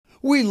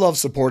We love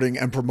supporting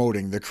and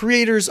promoting the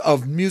creators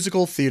of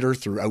musical theater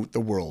throughout the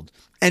world,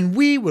 and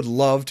we would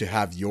love to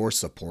have your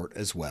support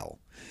as well.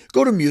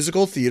 Go to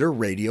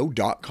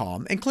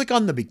musicaltheaterradio.com and click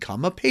on the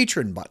Become a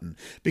Patron button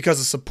because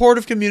a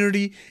supportive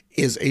community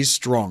is a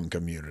strong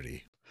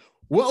community.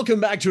 Welcome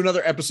back to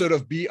another episode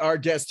of Be Our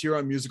Guest here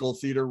on Musical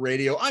Theater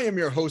Radio. I am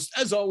your host,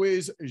 as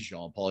always,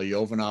 Jean-Paul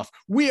Jovanoff.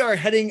 We are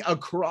heading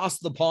across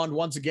the pond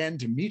once again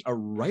to meet a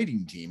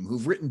writing team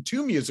who've written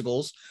 2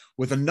 musicals,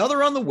 with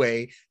another on the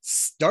way,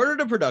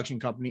 started a production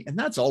company, and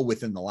that's all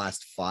within the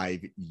last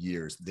 5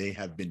 years. They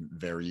have been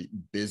very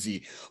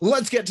busy.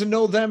 Let's get to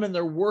know them and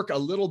their work a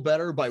little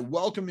better by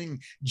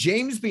welcoming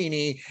James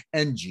Beanie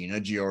and Gina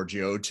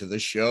Giorgio to the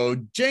show.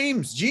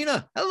 James,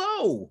 Gina,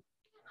 hello.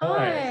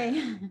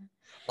 Hi.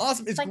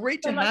 Awesome. It's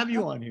great to have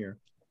you on here.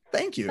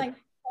 Thank you. Thank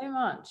you so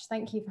much.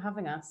 Thank you for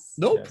having us.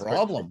 No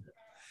problem.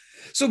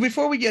 So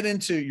before we get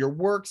into your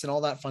works and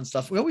all that fun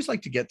stuff, we always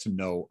like to get to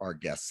know our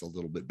guests a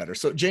little bit better.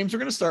 So James, we're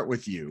going to start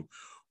with you.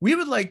 We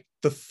would like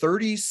the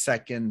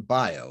 30-second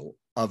bio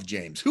of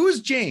James. Who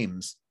is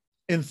James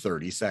in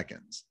 30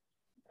 seconds?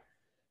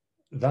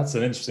 That's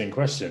an interesting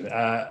question.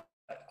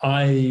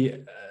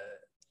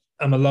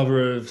 I'm a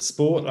lover of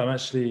sport. I'm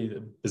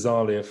actually,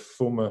 bizarrely, a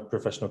former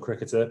professional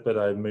cricketer, but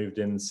I moved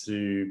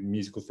into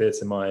musical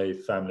theatre. My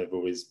family have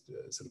always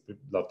sort of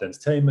loved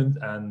entertainment,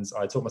 and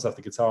I taught myself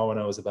the guitar when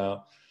I was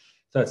about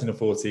 13 or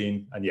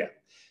 14. And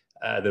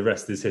the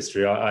rest is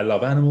history. I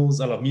love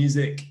animals, I love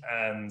music,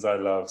 and I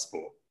love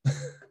sport.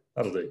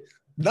 That'll do.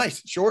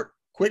 Nice, short,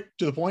 quick,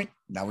 to the point.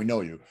 Now we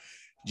know you.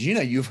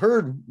 Gina, you've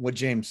heard what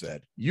James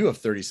said. You have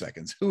 30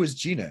 seconds. Who is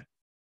Gina?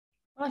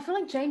 Well, I feel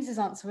like James's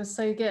answer was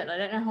so good. I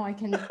don't know how I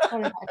can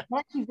follow that. I feel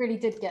like he really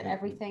did get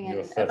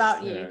everything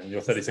about you. Yeah,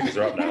 your 30 seconds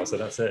are up now, so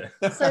that's it.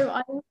 So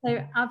I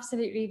also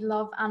absolutely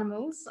love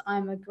animals.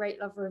 I'm a great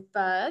lover of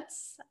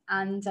birds,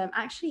 and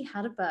actually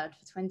had a bird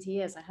for 20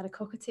 years. I had a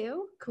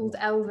cockatiel called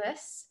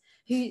Elvis,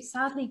 who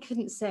sadly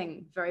couldn't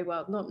sing very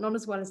well, not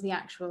as well as the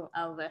actual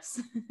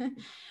Elvis.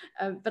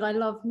 But I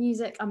love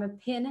music. I'm a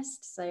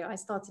pianist, so I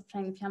started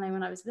playing the piano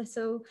when I was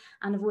little,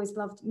 and I've always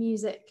loved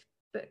music,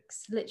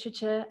 books,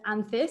 literature,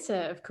 and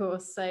theatre, of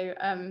course. So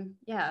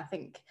I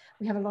think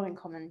we have a lot in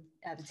common,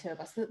 the two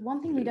of us. The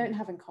one thing we don't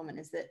have in common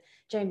is that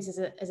James is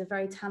a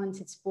very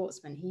talented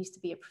sportsman. He used to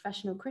be a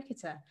professional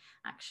cricketer,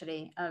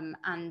 actually,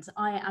 and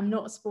I am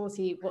not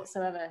sporty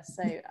whatsoever.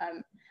 So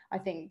I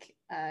think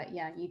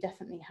you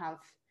definitely have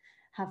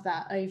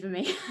that over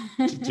me.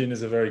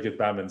 Gina's a very good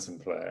badminton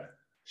player.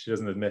 She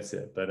doesn't admit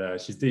it, but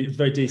she's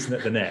very decent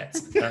at the net.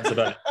 That's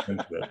about it.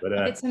 But,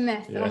 it's a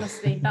myth,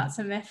 honestly. That's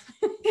a myth.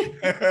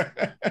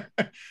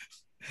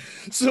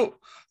 So,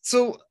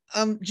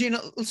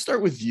 Gina, let's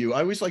start with you.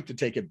 I always like to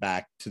take it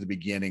back to the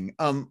beginning.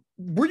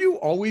 Were you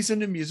always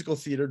into musical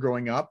theater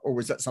growing up, or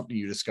was that something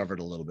you discovered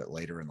a little bit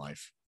later in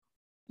life?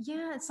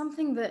 Yeah, it's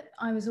something that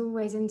I was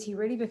always into,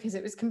 really, because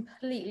it was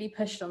completely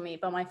pushed on me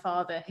by my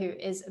father, who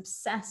is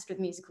obsessed with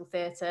musical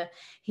theatre.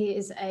 He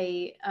is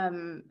a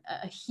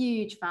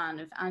huge fan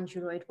of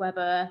Andrew Lloyd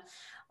Webber,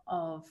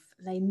 of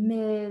Les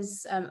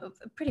Mis, of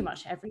pretty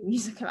much every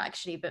musical,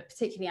 actually, but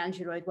particularly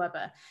Andrew Lloyd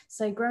Webber.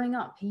 So growing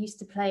up, he used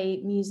to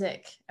play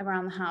music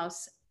around the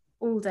house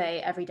all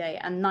day, every day,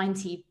 and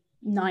 99%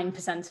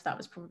 of that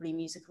was probably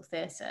musical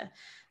theatre.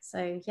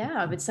 So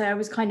I would say I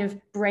was kind of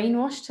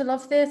brainwashed to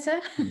love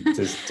theatre.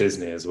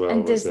 Disney as well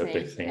and was Disney, a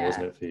big thing,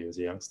 wasn't it, for you as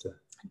a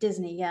youngster?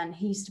 Disney, and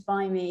he used to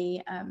buy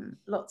me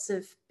lots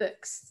of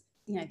books,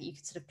 that you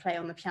could sort of play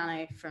on the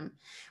piano, from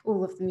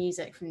all of the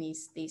music from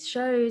these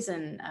shows,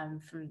 and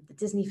from the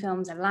Disney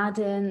films,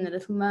 Aladdin, The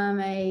Little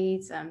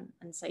Mermaid,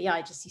 and so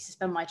I just used to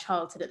spend my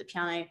childhood at the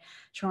piano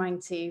trying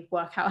to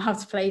work out how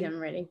to play them,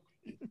 really.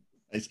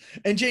 Nice.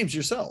 And James,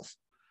 yourself?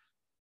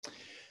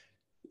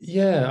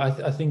 Yeah,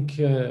 I think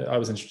I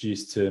was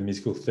introduced to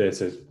musical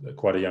theatre at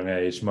quite a young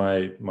age.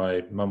 My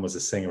mum was a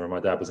singer and my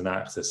dad was an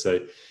actor, so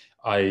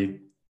I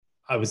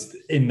was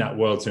in that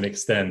world to an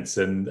extent.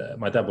 And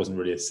my dad wasn't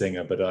really a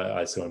singer, but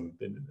I saw him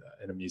in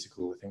a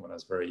musical, I think, when I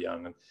was very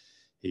young, and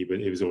he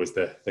was always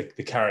the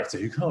character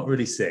who can't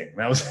really sing.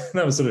 That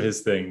was sort of his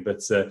thing.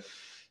 But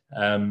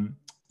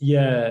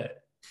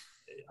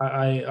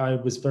I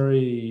was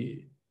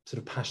very sort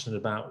of passionate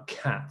about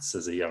cats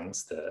as a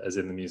youngster, as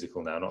in the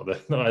musical now. Not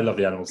I love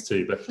the animals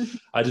too, but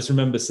I just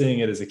remember seeing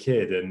it as a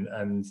kid,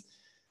 and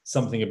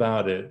something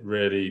about it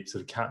really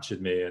sort of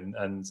captured me. And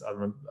I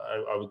remember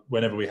I would,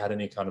 whenever we had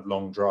any kind of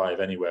long drive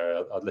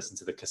anywhere, I'd listen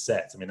to the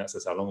cassette. I mean,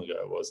 that's how long ago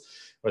it was.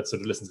 I'd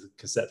sort of listen to the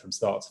cassette from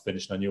start to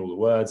finish, and I knew all the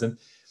words. And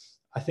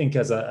I think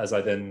as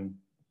I then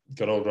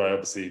got older, I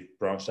obviously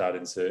branched out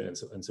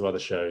into other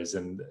shows,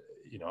 and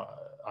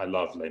I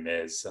love Les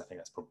Mis. I think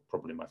that's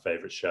probably my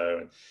favorite show.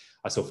 And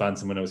I saw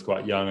Phantom when I was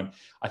quite young. And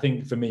I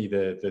think for me,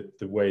 the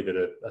way that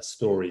a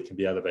story can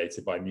be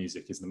elevated by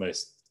music is the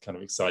most kind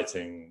of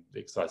exciting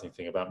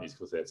thing about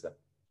musical theatre.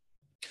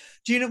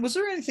 Gina, was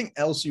there anything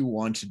else you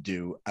want to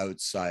do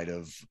outside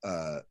of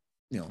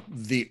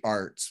the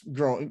arts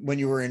when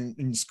you were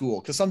in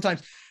school? Because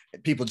sometimes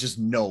people just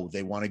know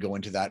they want to go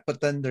into that, but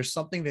then there's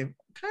something they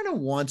kind of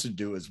want to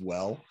do as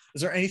well.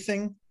 Is there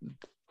anything?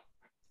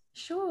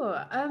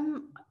 Sure.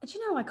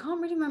 I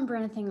can't really remember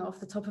anything off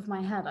the top of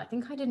my head. I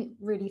think I didn't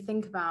really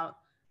think about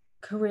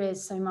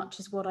careers so much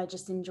as what I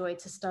just enjoyed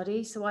to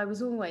study. So I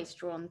was always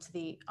drawn to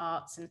the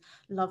arts and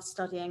loved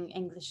studying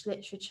English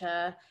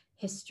literature,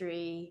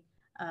 history.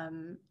 I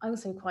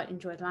also quite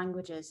enjoyed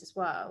languages as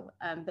well.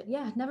 But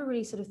yeah, I'd never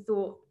really sort of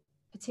thought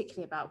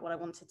particularly about what I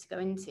wanted to go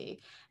into.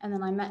 And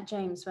then I met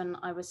James when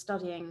I was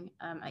studying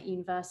at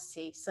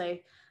university. So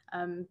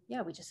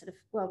we just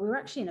we were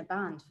actually in a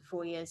band for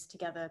 4 years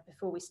together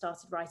before we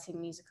started writing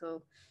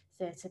musical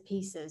theatre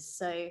pieces.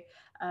 So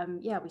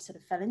we sort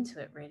of fell into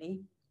it,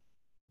 really.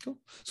 Cool.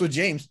 So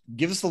James,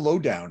 give us the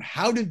lowdown.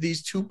 How did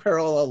these two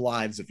parallel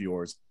lives of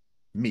yours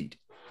meet?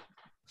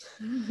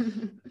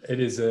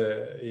 It's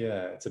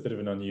a bit of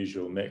an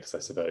unusual mix, I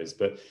suppose,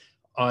 but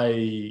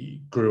I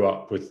grew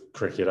up with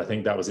cricket. I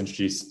think that was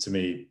introduced to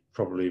me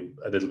probably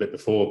a little bit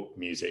before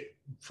music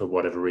for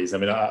whatever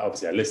reason. I mean,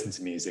 obviously I listened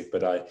to music,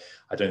 but I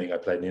don't think I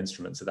played any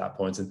instruments at that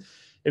point. And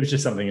it was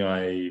just something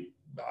I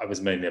was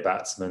mainly a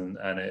batsman,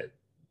 and it,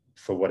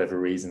 for whatever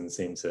reason,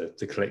 seemed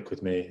to click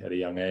with me at a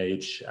young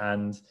age.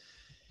 And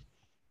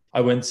I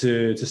went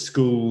to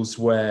schools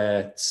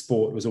where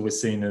sport was always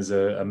seen as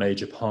a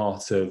major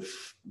part of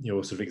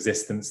your sort of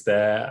existence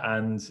there.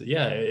 And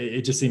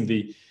it just seemed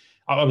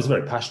I was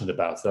very passionate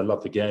about it. I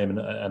loved the game,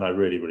 and I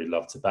really, really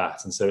loved to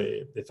bat. And so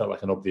it felt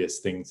like an obvious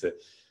thing to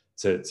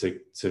sort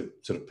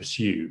of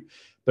pursue.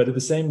 But at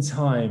the same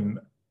time,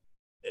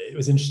 it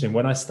was interesting.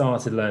 When I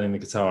started learning the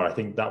guitar, I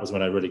think that was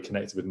when I really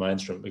connected with my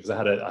instrument, because I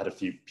had a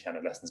few piano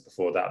lessons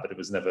before that, but it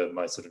was never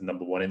my sort of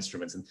number one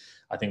instrument. And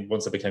I think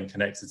once I became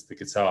connected to the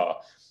guitar,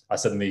 I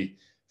suddenly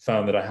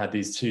found that I had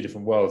these two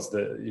different worlds,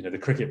 the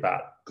cricket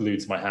bat glued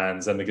to my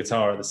hands and the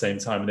guitar at the same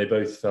time. And they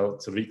both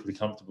felt sort of equally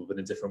comfortable, but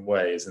in different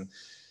ways. And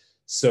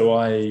so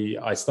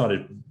I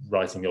started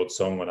writing the odd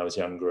song when I was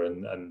younger,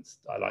 and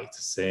I liked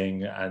to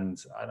sing.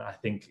 And I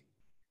think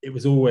it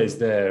was always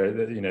there,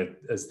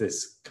 as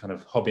this kind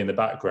of hobby in the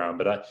background.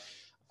 But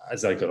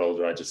as I got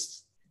older, I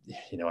just,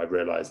 I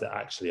realized that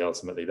actually,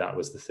 ultimately, that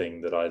was the thing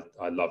that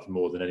I loved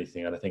more than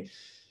anything. And I think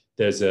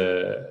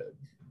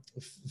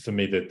for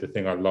me, the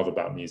thing I love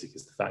about music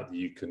is the fact that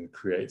you can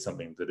create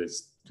something that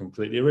is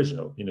completely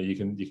original. You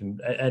can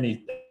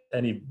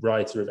any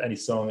writer of any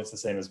song, it's the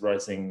same as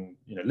writing,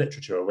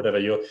 literature or whatever.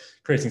 You're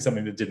creating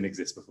something that didn't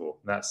exist before.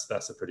 And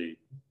that's a pretty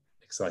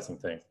exciting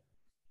thing.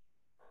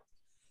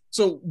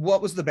 So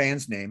what was the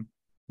band's name?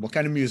 What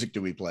kind of music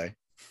do we play?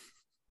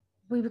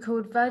 We were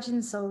called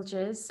Virgin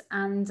Soldiers,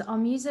 and our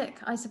music,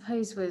 I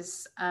suppose,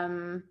 was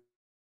kind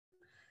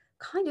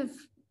of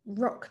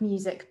rock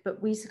music,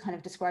 but we used to kind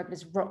of describe it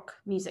as rock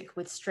music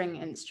with string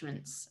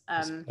instruments.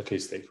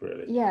 Acoustic,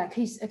 really. Yeah,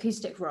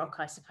 acoustic rock,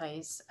 I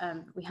suppose.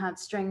 We had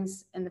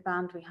strings in the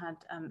band. We had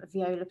a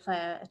viola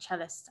player, a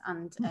cellist,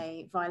 and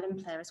a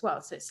violin player as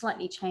well. So it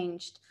slightly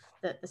changed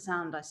the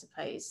sound, I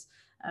suppose.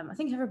 I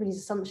think everybody's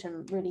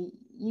assumption really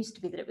used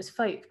to be that it was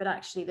folk, but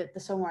actually that the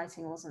songwriting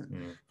wasn't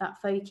that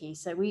folky.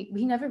 So we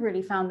never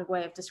really found a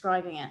way of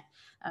describing it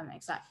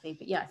exactly.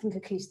 But yeah, I think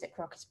acoustic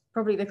rock is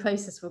probably the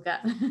closest we'll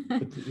get.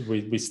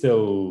 we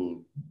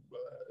still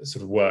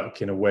sort of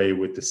work in a way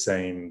with the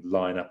same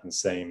lineup and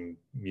same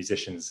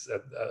musicians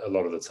a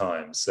lot of the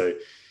time. So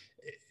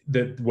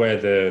where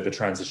the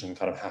transition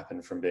kind of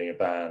happened from being a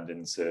band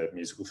into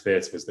musical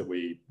theatre was that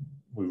we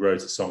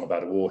wrote a song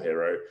about a war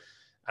hero.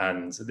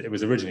 And it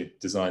was originally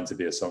designed to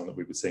be a song that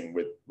we would sing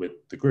with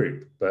the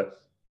group.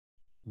 But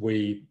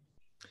I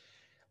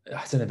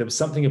don't know, there was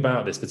something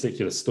about this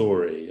particular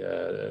story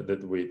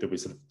that we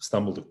sort of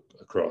stumbled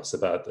across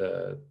about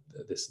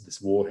this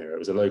war hero. It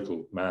was a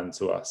local man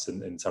to us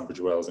in Tunbridge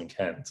Wells in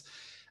Kent.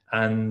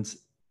 And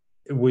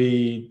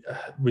we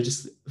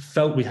just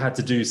felt we had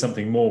to do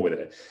something more with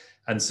it.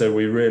 And so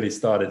we really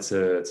started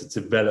to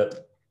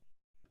develop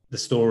the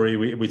story.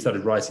 We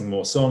started writing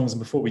more songs, and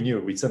before we knew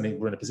it, we suddenly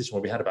were in a position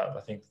where we had about, I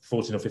think,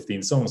 14 or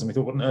 15 songs, and we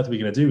thought, what on earth are we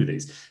going to do with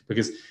these?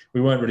 Because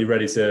we weren't really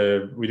ready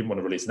we didn't want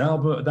to release an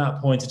album at that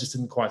point. It just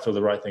didn't quite feel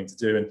the right thing to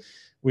do. And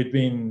we'd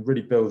been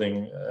really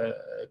building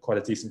quite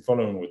a decent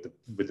following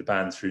with the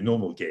band through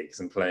normal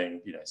gigs and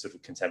playing, sort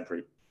of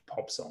contemporary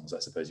pop songs, I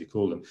suppose you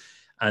call them.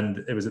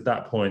 And it was at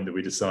that point that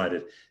we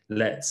decided,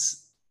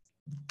 let's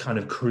kind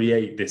of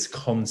create this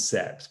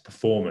concept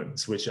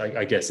performance, which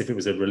I guess if it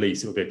was a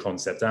release, it would be a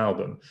concept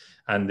album.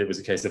 And it was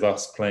a case of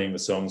us playing the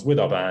songs with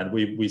our band.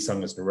 We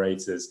sung as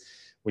narrators.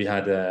 We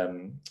had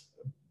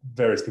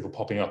various people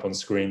popping up on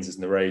screens as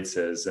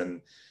narrators,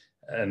 and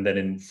then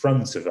in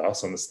front of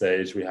us on the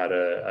stage, we had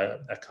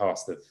a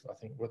cast of, I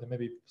think, were there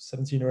maybe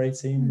 17 or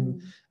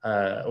 18,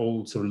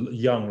 all sort of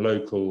young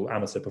local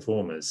amateur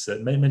performers,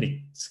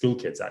 many school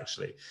kids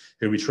actually,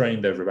 who we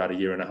trained over about a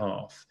year and a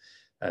half.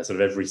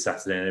 Sort of every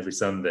Saturday and every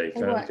Sunday.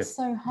 They worked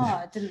so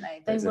hard, didn't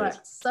they? They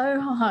worked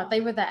so hard.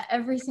 They were there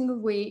every single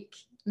week,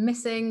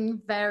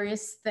 missing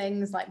various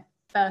things like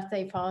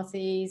birthday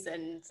parties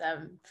and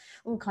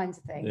all kinds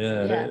of things.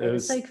 Yeah, they were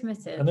so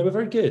committed. And they were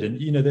very good. And,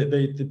 you know,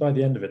 they by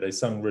the end of it, they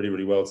sung really,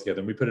 really well together.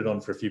 And we put it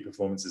on for a few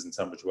performances in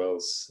Tunbridge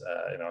Wells,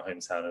 in our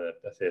hometown, in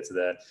a theatre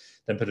there,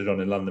 then put it on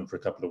in London for a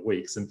couple of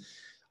weeks. And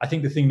I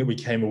think the thing that we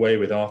came away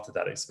with after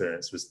that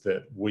experience was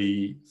that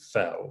we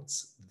felt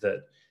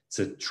that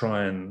to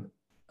try and,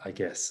 I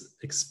guess,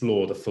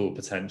 explore the full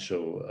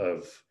potential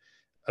of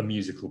a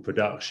musical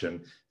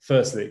production,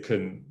 firstly, it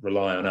couldn't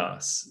rely on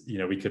us. You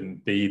know, we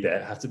couldn't be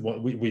there.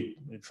 We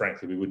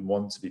frankly, we wouldn't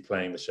want to be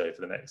playing the show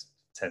for the next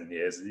 10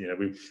 years. You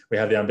know, we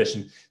had the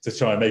ambition to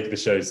try and make the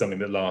show something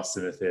that lasts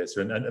in a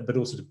theatre, and but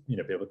also to, you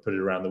know, be able to put it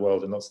around the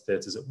world in lots of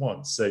theatres at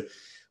once. So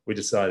we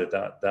decided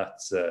that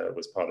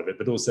was part of it.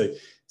 But also,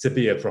 to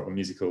be a proper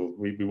musical,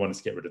 we wanted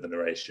to get rid of the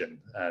narration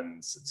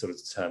and sort of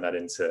turn that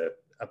into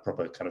a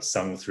proper kind of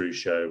sung through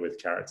show with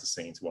characters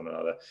singing to one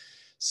another.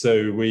 So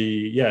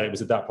it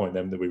was at that point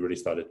then that we really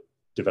started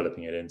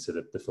developing it into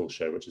the full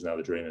show, which is now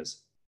The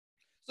Dreamers.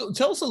 So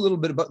tell us a little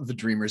bit about The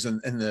Dreamers and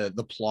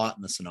the plot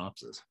and the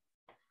synopsis.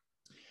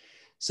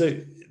 So,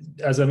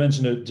 as I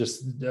mentioned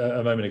just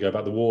a moment ago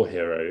about the war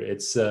hero,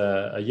 it's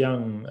a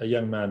young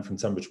man from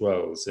Tunbridge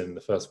Wells in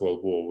the First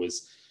World War.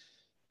 Was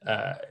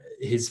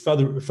his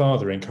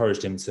father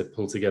encouraged him to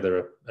pull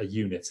together a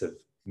unit of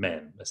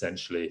men,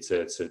 essentially,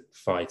 to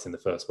fight in the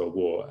First World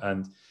War,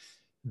 and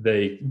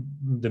the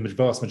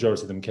vast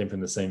majority of them came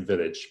from the same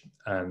village,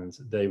 and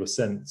they were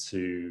sent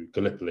to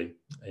Gallipoli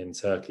in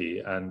Turkey.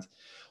 And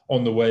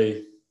on the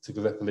way to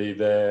Gallipoli,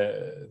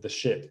 the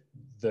ship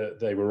that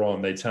they were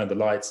on, they turned the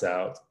lights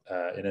out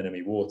in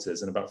enemy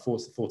waters, and about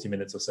 40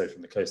 minutes or so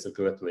from the coast of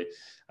Gallipoli,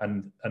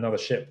 and another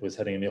ship was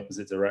heading in the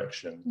opposite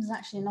direction. It was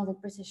actually another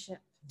British ship.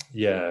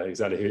 Yeah,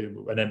 exactly,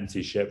 an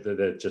empty ship that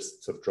they'd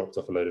just sort of dropped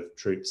off a load of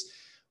troops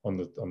on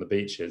the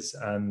beaches,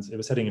 and it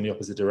was heading in the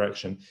opposite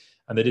direction,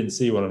 and they didn't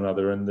see one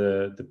another, and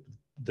the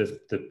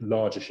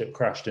larger ship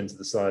crashed into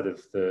the side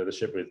of the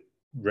ship with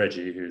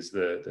Reggie, who's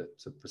the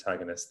sort of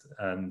protagonist,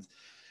 and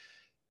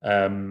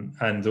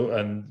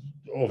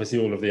obviously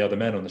all of the other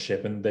men on the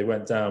ship, and they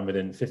went down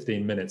within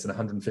 15 minutes, and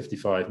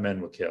 155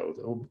 men were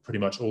killed, pretty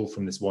much all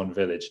from this one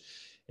village,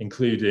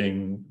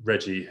 including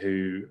Reggie,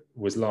 who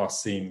was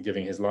last seen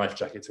giving his life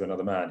jacket to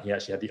another man. He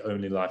actually had the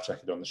only life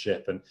jacket on the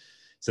ship, and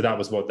so that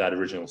was what that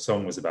original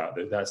song was about,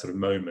 that sort of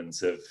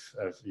moment of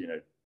you know,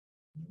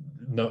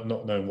 not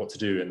knowing what to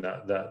do in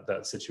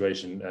that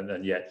situation,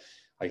 and yet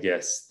I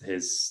guess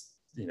his,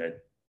 you know,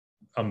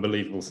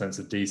 unbelievable sense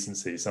of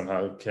decency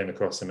somehow came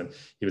across him, and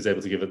he was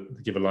able to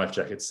give a life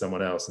jacket to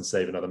someone else and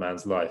save another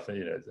man's life.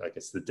 You know, I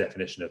guess the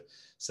definition of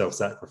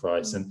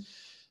self-sacrifice. And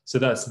so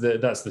that's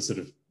the sort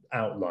of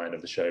outline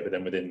of the show. But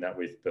then within that,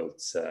 we've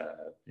built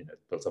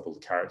up all the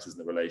characters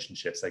and the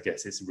relationships. I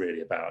guess it's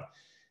really about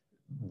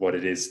what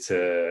it is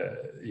to,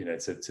 you know,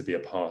 to be a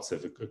part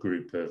of a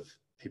group of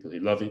people who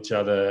love each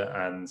other,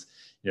 and,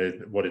 you know,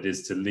 what it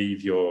is to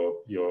leave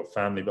your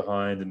family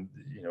behind, and,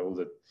 you know,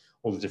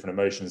 all the different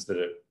emotions that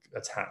are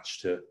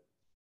attached to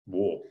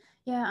war.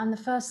 Yeah, and the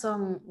first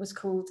song was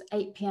called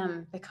 8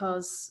 p.m.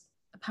 because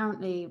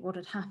apparently what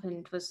had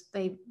happened was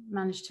they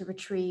managed to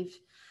retrieve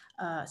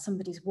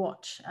somebody's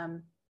watch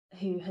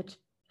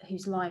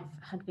whose life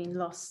had been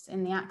lost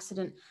in the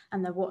accident,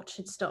 and their watch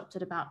had stopped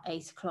at about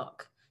 8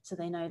 o'clock. So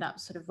they know that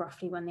was sort of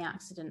roughly when the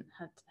accident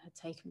had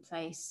taken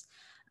place.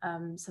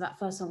 So that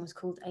first song was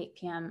called 8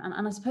 p.m.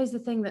 And I suppose the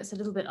thing that's a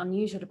little bit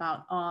unusual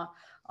about our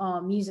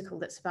musical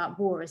that's about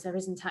war is there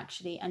isn't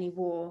actually any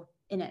war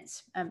in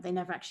it. They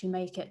never actually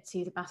make it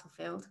to the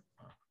battlefield.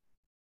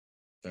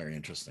 Very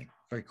interesting.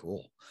 Very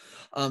cool.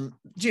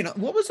 Gina,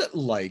 what was it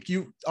like?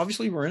 You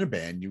obviously were in a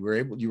band, you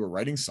were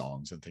writing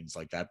songs and things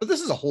like that, but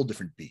this is a whole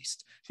different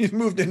beast. You've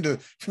moved into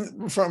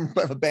from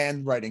a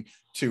band writing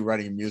to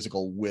writing a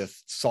musical with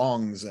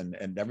songs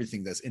and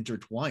everything that's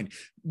intertwined.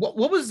 What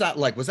was that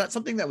like? Was that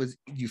something that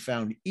you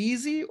found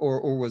easy,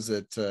 or was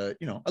it a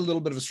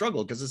little bit of a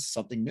struggle because this is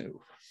something new?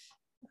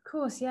 Of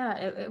course, yeah,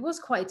 it was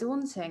quite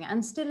daunting,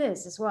 and still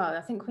is as well.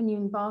 I think when you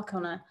embark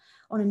on a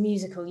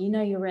musical, you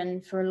know you're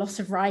in for a lot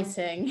of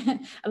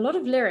writing, a lot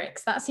of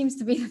lyrics. That seems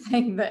to be the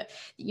thing that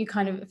you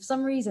kind of, for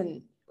some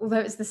reason, although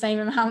it's the same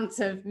amount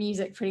of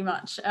music pretty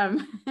much,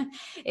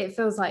 it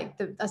feels like,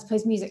 I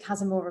suppose music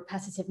has a more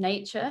repetitive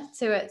nature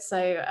to it.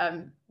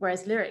 So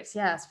whereas lyrics,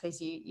 yeah, I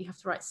suppose you have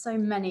to write so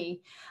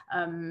many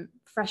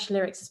fresh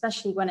lyrics,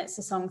 especially when it's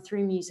a song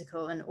through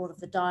musical and all of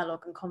the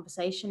dialogue and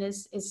conversation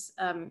is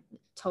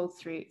told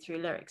through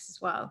lyrics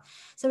as well.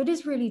 So it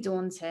is really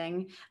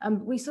daunting.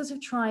 We sort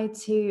of try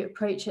to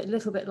approach it a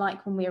little bit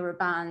like when we were a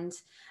band,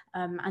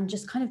 and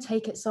just kind of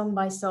take it song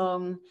by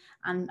song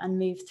and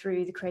move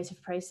through the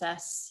creative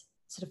process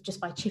sort of just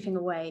by chipping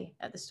away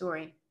at the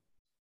story.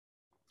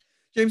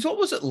 James, what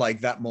was it like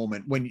that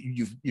moment when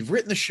you've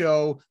written the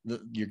show,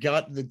 you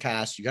got the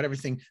cast, you got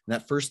everything, and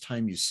that first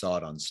time you saw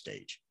it on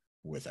stage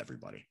with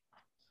everybody?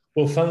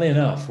 Well, funnily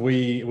enough,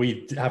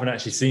 we haven't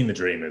actually seen The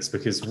Dreamers,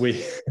 because so the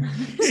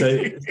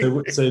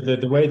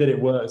way that it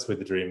worked with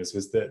The Dreamers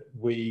was that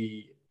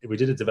we we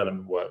did a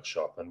development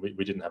workshop, and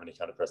we didn't have any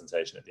kind of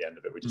presentation at the end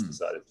of it. We just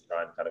decided to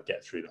try and kind of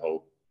get through the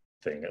whole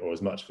thing, or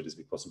as much of it as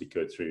we possibly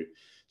could, through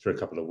a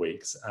couple of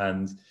weeks.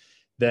 And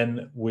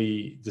then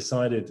we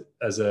decided,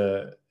 as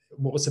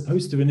what was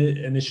supposed to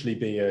initially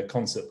be a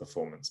concert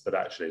performance, but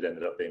actually it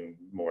ended up being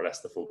more or less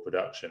the full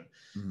production.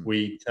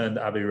 We turned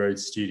Abbey Road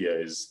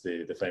Studios,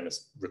 the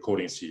famous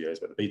recording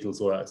studios where the Beatles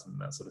worked and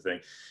that sort of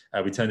thing,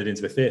 we turned it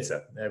into a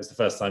theatre. It was the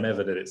first time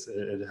ever that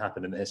it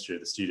happened in the history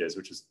of the studios,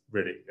 which was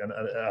really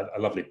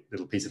a lovely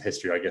little piece of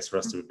history, I guess, for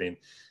us to have been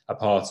a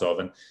part of.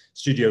 And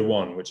Studio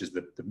One, which is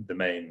the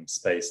main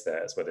space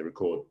there, is where they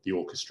record the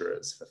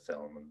orchestras for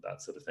film and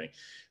that sort of thing.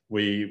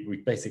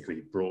 We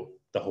basically brought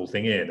the whole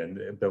thing in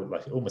and built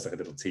almost like a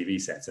little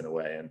TV set in a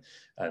way,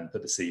 and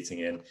put the seating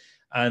in.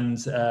 And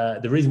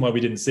the reason why we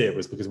didn't see it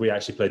was because we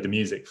actually played the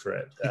music for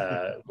it.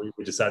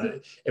 We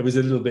decided it was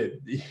a little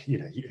bit,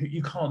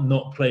 you can't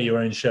not play your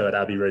own show at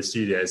Abbey Road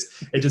Studios.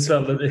 It just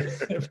felt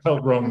it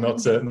felt wrong not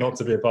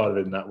to be a part of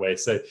it in that way.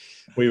 So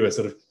we were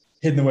sort of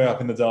hidden away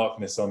up in the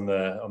darkness on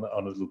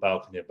a little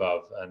balcony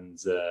above, and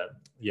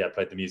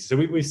played the music. So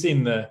we've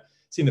seen the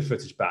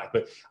footage back,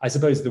 but I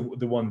suppose the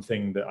one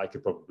thing that I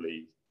could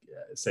probably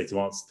say to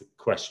answer the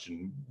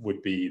question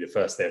would be the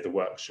first day of the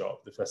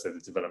workshop, the first day of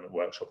the development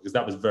workshop, because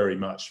that was very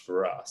much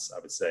for us, I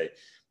would say,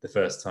 the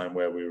first time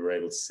where we were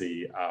able to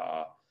see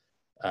our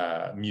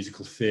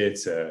musical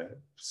theatre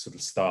sort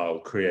of style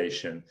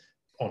creation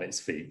on its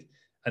feet.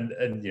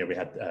 And we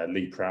had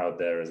Lee Proud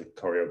there as a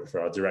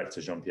choreographer, our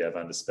director Jean-Pierre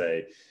Van der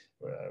Spey,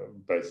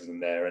 both of them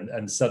there,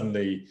 and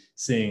suddenly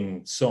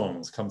seeing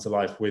songs come to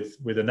life with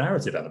a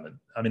narrative element.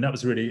 I mean, that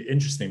was really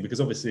interesting, because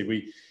obviously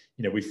we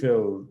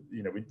feel,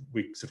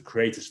 we sort of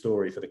create a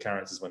story for the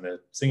characters when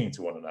they're singing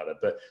to one another,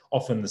 but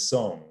often the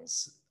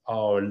songs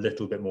are a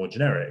little bit more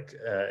generic.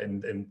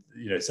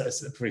 So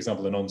for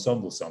example, an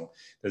ensemble song,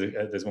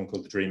 there's one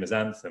called the Dreamer's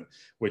Anthem,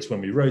 which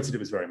when we wrote it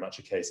was very much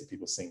a case of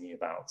people singing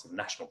about sort of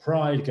national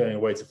pride, going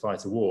away to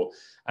fight a war.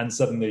 And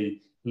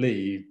suddenly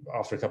Lee,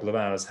 after a couple of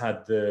hours,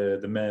 had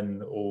the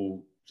men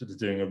all sort of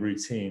doing a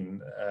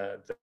routine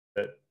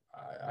that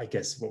I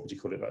guess, what would you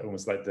call it?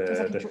 Almost like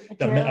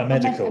a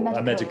medical,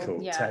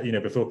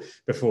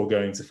 before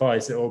going to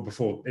fight or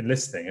before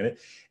enlisting, and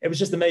it was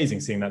just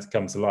amazing seeing that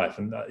come to life.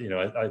 And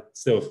I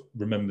still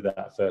remember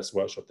that first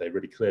workshop day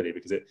really clearly,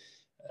 because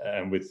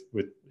and with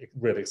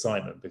real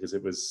excitement, because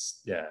it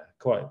was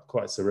quite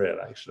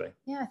surreal actually.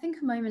 Yeah, I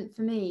think a moment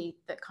for me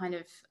that kind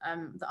of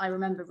that I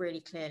remember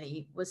really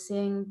clearly was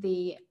seeing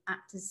the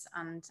actors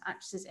and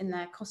actresses in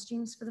their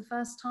costumes for the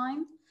first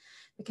time,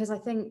 because I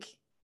think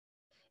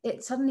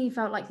it suddenly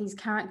felt like these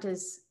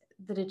characters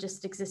that had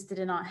just existed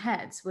in our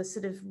heads were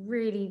sort of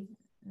really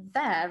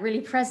there,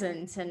 really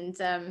present,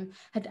 and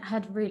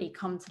had really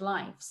come to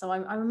life. So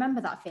I remember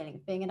that feeling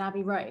of being at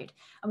Abbey Road,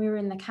 and we were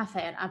in the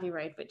cafe at Abbey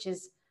Road, which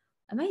is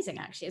amazing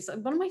actually. It's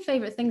one of my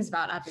favorite things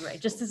about Abbey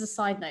Road, just as a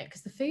side note,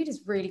 because the food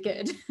is really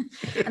good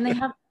and they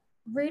have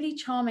really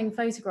charming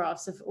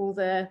photographs of all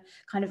the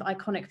kind of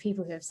iconic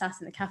people who have sat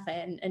in the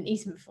cafe and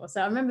eaten before.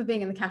 So I remember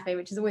being in the cafe,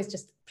 which is always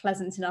just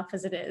pleasant enough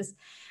as it is,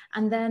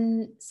 and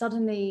then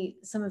suddenly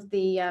some of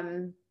the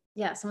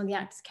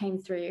actors came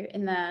through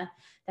in their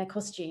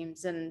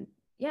costumes, and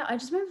I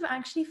just remember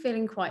actually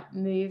feeling quite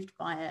moved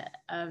by it,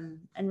 and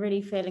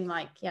really feeling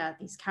like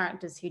these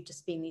characters who'd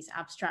just been these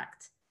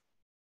abstract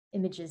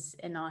images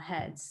in our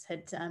heads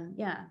had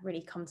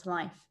really come to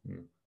life.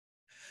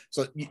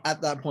 So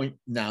at that point,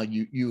 now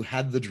you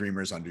had the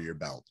Dreamers under your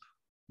belt.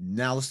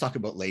 Now let's talk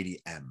about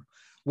Lady M.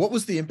 What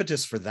was the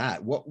impetus for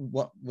that?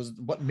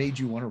 What made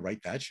you want to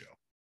write that show?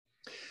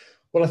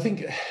 Well, I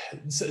think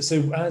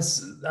so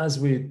as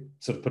we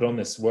sort of put on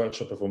this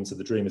workshop performance of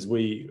the Dreamers,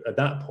 we at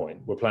that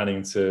point were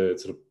planning to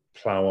sort of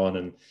plow on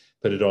and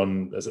put it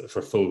on for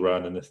a full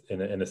run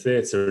in a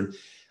theatre.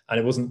 And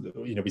it wasn't,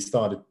 we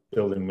started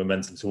building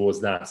momentum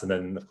towards that. And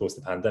then, of course,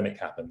 the pandemic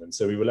happened. And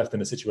so we were left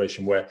in a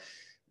situation where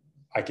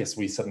I guess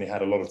we suddenly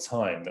had a lot of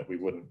time that we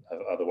wouldn't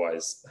have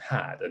otherwise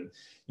had. And,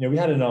 we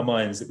had in our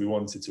minds that we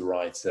wanted to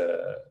write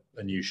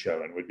a new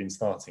show. And we'd been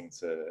starting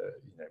to,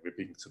 we'd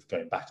been sort of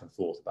going back and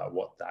forth about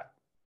what that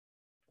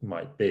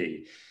might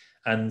be.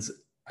 And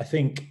I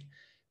think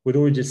we'd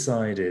already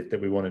decided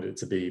that we wanted it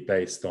to be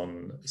based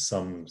on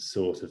some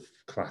sort of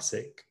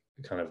classic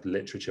kind of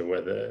literature,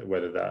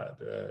 whether that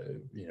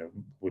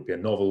would be a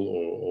novel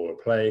or a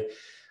play.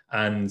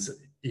 And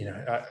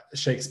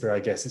Shakespeare, I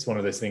guess, it's one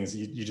of those things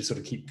you just sort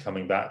of keep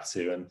coming back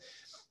to. And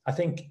I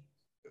think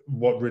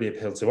what really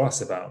appealed to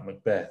us about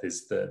Macbeth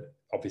is that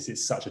obviously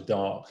it's such a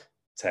dark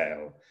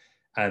tale,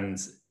 and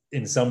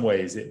in some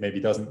ways it maybe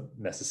doesn't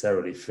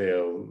necessarily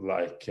feel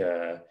like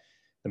the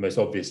most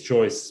obvious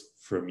choice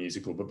for a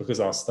musical, but because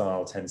our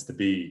style tends to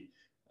be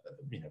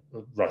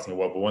writing a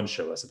World War I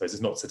show, I suppose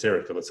it's not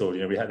satirical at all.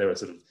 There were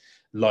sort of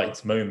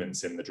light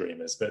moments in the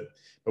Dreamers, but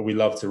we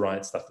love to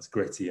write stuff that's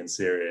gritty and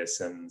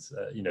serious, and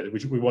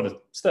we want to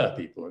stir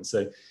people. And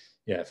so,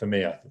 for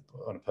me,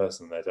 on a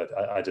personal note,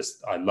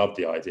 I love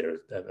the idea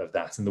of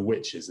that, and the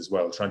Witches as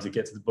well. Trying to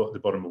get to the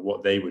bottom of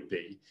what they would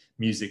be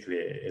musically,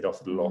 it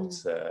offered a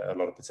lot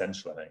of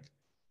potential, I think.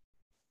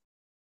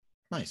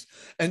 Nice.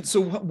 And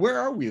so where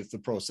are we with the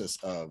process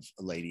of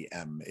Lady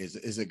M?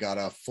 Is it got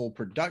a full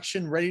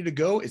production ready to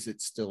go? Is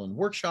it still in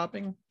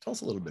workshopping? Tell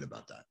us a little bit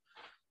about that.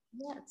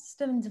 Yeah, it's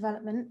still in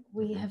development.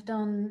 We have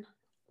done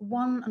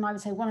one, and I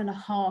would say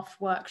 1.5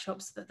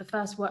 workshops. But the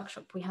first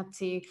workshop we had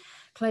to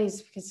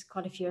close because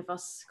quite a few of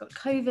us got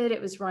COVID.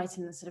 It was right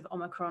in the sort of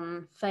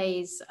Omicron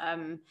phase.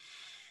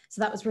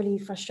 So that was really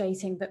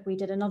frustrating, but we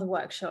did another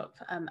workshop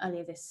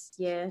earlier this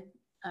year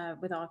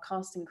with our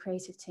cast and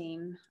creative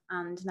team.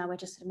 And now we're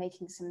just sort of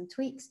making some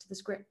tweaks to the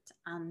script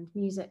and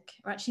music.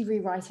 We're actually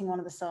rewriting one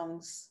of the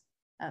songs.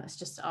 It's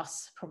just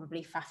us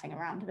probably faffing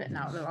around a bit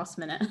now at the last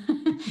minute.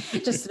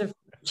 Just sort of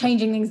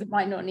changing things that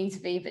might not need to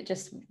be, but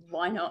just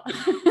why not?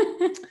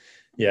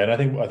 Yeah, and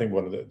I think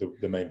one of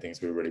the main things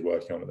we're really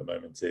working on at the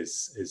moment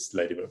is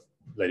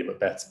Lady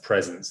Macbeth's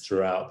presence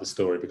throughout the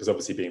story, because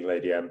obviously being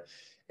Lady M,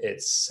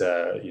 it's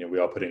we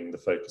are putting the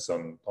focus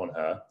on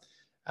her.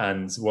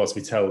 And whilst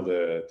we tell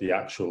the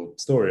actual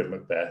story of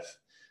Macbeth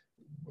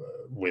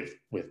with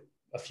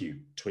a few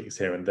tweaks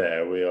here and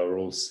there, we are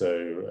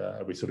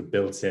also we sort of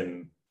built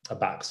in a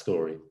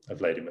backstory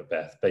of Lady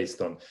Macbeth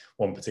based on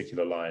one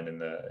particular line in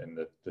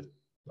the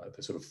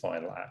sort of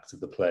final act of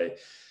the play.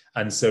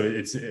 And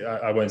so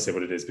I won't say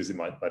what it is because I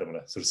don't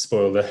want to sort of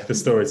spoil the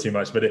story too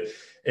much, but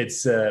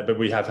but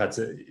we have had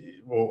to,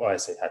 well, I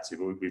say had to,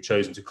 but we've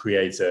chosen to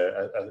create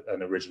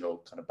an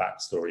original kind of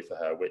backstory for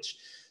her, which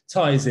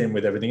ties in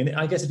with everything. And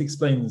I guess it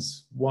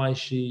explains why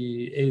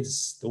she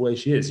is the way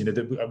she is.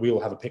 We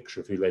all have a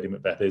picture of who Lady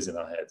Macbeth is in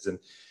our heads. And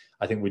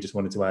I think we just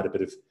wanted to add a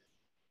bit of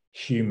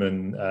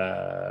human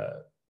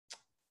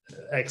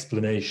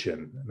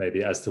explanation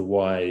maybe as to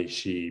why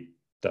she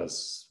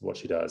does what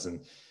she does.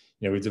 And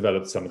we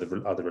developed some of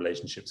the other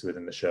relationships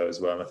within the show as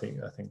well, and I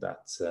think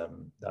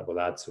that will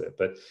add to it.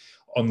 But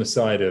on the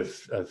side of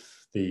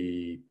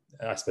the,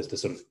 I suppose, the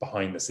sort of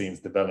behind the scenes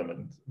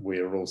development,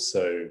 we're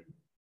also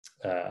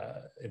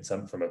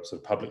from a sort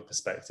of public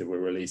perspective, we're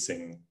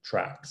releasing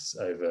tracks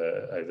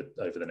over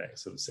the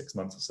next sort of 6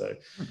 months or so.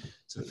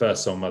 So the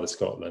first song, Mother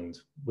Scotland,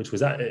 which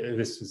was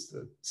this was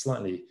a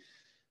slightly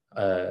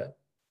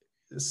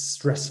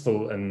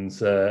stressful and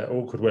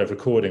awkward way of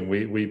recording.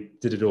 We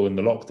did it all in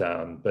the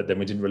lockdown, but then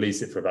we didn't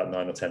release it for about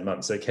 9 or 10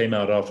 months. So it came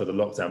out after the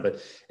lockdown,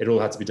 but it all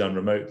had to be done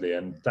remotely.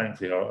 And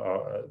thankfully,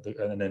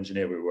 an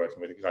engineer we were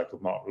working with, a guy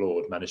called Mark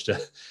Lord, managed to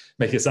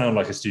make it sound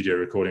like a studio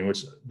recording,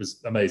 which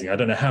was amazing. I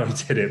don't know how he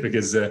did it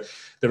because the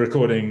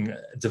recording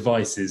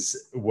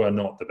devices were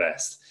not the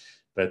best.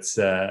 But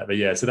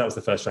yeah, so that was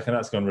the first track, and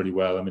that's gone really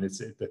well. I mean,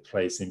 the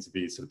play seems to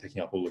be sort of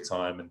picking up all the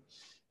time, and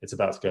it's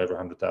about to go over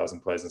 100,000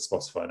 plays on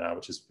Spotify now,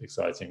 which is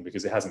exciting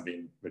because it hasn't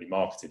been really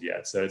marketed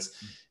yet. So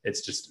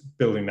it's just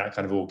building that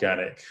kind of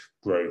organic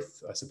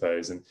growth, I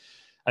suppose.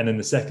 And then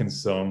the second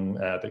song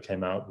that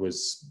came out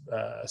was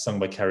sung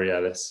by Kerry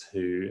Ellis,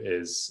 who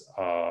is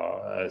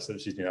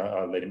she's been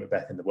our Lady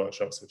Macbeth in the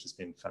workshops, which has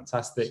been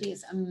fantastic. She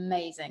is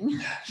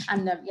amazing.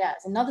 And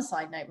as another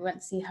side note, we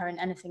went to see her in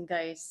Anything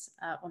Goes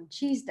on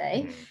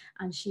Tuesday,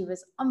 and she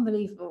was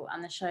unbelievable,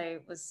 and the show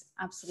was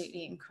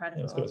absolutely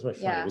incredible. Yeah, it was very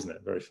funny, wasn't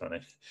it? Very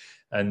funny.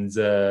 And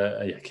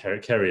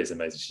Kerry is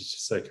amazing. She's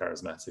just so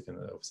charismatic and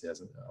obviously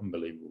has an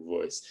unbelievable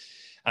voice.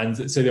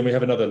 And so then we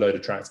have another load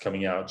of tracks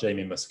coming out.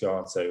 Jamie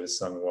Moscato has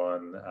sung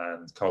one,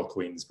 and Carl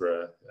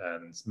Queensborough,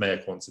 and Maya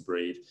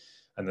Quantibreed.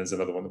 And there's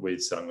another one that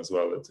we've sung as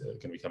well that's going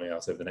to be coming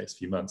out over the next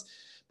few months.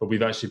 But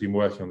we've actually been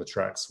working on the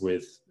tracks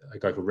with a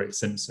guy called Rick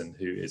Simpson,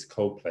 who is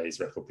Coldplay's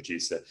record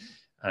producer.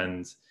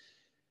 And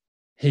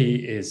he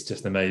is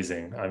just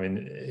amazing. I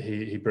mean,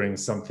 he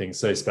brings something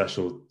so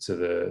special to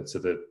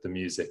the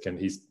music, and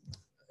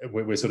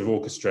we're sort of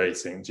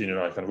orchestrating, Gina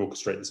and I kind of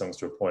orchestrate the songs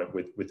to a point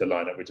with the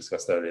lineup we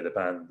discussed earlier, the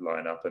band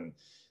lineup,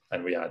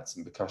 and we add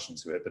some percussion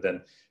to it. But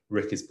then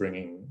Rick is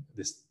bringing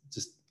this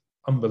just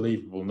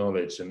unbelievable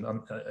knowledge and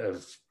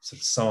of sort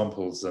of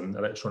samples and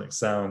electronic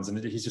sounds,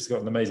 and he's just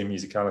got an amazing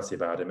musicality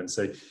about him. And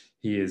so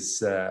he's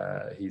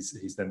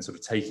then sort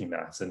of taking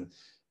that and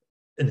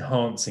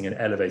enhancing and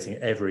elevating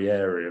every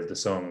area of the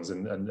songs,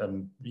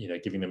 and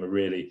giving them a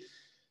really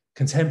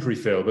contemporary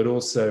feel, but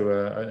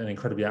also an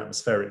incredibly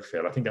atmospheric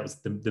feel. I think that was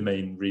the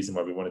main reason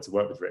why we wanted to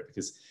work with Rick,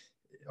 because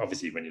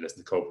obviously when you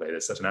listen to Coldplay,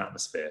 there's such an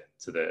atmosphere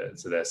to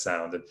their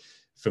sound. And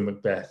for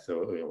Macbeth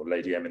or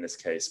Lady M in this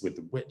case, with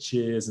the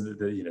witches, and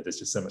there's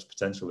just so much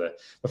potential there.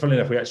 But funnily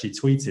enough, we actually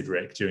tweeted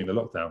Rick during the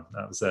lockdown.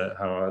 That was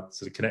how our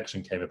sort of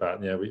connection came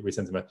about. We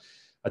sent him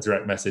a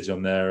direct message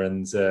on there,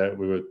 and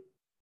we were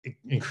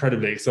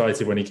incredibly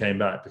excited when he came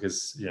back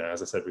because,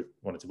 as I said, we've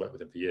wanted to work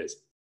with him for years.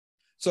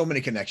 So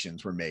many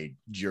connections were made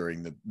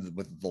during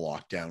with the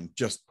lockdown,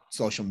 just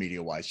social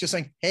media wise, just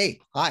saying, hey,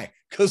 hi,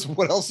 because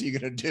what else are you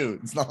going to do?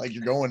 It's not like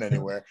you're going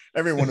anywhere.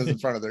 Everyone is in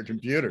front of their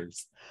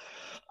computers.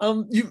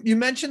 You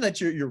mentioned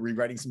that you're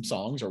rewriting some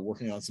songs or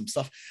working on some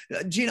stuff.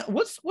 Gina,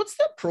 what's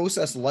that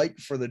process like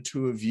for the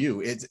two of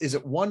you? Is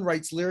it one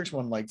writes lyrics,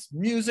 one writes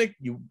music,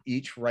 you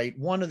each write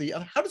one or the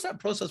other? How does that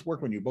process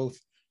work when you both,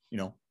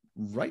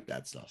 write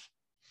that stuff?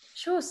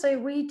 Sure. So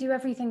we do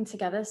everything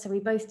together. So we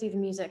both do the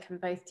music and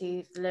both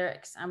do the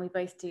lyrics, and we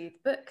both do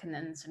the book and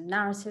then some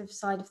narrative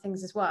side of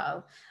things as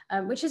well,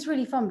 which is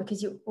really fun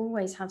because you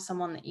always have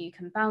someone that you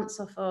can bounce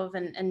off of,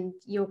 and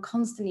you're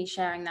constantly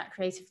sharing that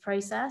creative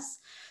process.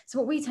 So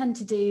what we tend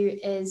to do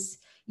is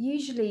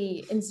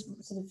usually, in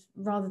sort of,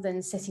 rather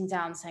than sitting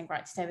down saying,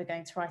 right, today we're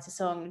going to write a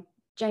song,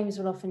 James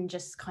will often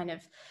just kind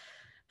of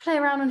play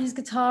around on his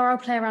guitar, I'll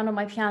play around on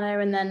my piano,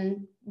 and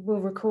then we'll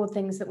record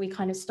things that we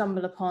kind of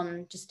stumble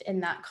upon just in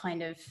that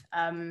kind of,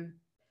 I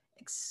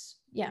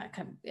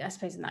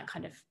suppose in that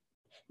kind of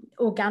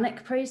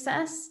organic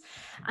process.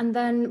 And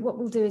then what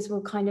we'll do is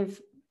we'll kind of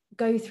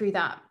go through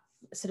that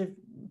sort of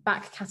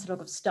back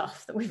catalogue of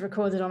stuff that we've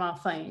recorded on our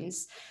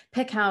phones,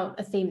 pick out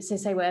a theme. So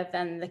say we're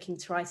then looking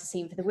to write a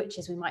scene for the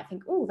witches, we might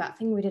think, oh, that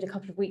thing we did a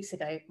couple of weeks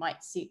ago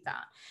might suit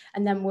that.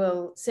 And then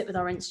we'll sit with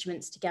our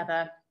instruments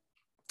together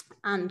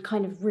and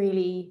kind of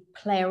really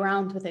play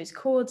around with those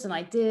chords and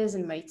ideas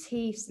and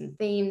motifs and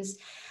themes.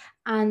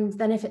 And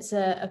then if it's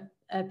a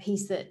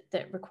piece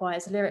that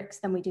requires lyrics,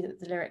 then we do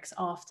the lyrics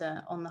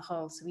after on the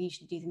whole. So we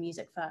usually do the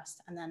music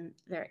first and then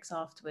lyrics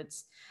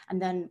afterwards. And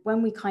then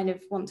when we kind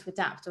of want to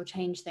adapt or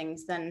change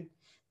things, then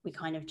we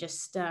kind of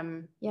just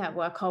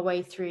work our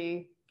way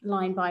through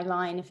line by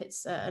line if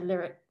it's a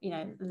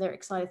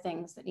lyric side of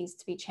things that needs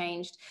to be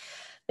changed.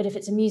 But if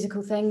it's a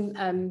musical thing,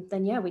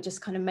 then we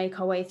just kind of make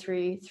our way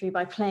through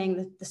by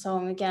playing the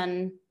song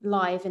again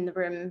live in the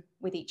room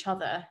with each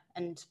other,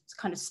 and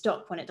kind of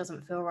stop when it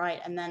doesn't feel right,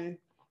 and then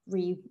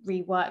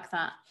rework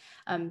that.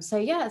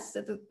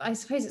 I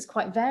suppose it's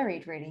quite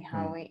varied really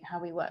how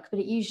we work, but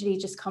it usually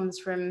just comes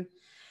from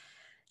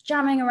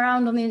jamming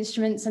around on the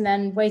instruments and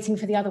then waiting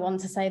for the other one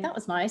to say, that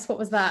was nice, what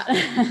was that?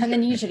 And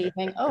then usually you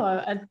think, oh,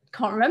 I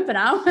can't remember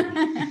now.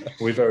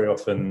 We very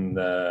often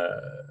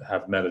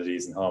have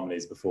melodies and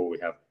harmonies before we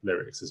have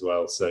lyrics as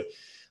well. So,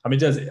 I mean,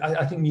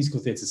 I think musical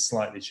theatre has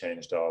slightly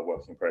changed our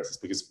working process,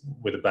 because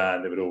with a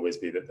band, it would always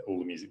be that all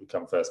the music would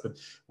come first. But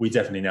we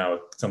definitely now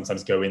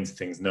sometimes go into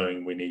things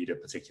knowing we need a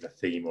particular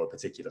theme or a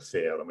particular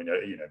feel. And we know,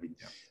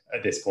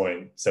 at this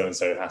point,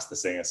 so-and-so has to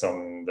sing a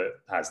song that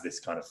has this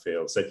kind of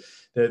feel. So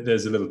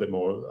there's a little bit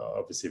more,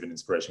 obviously, of an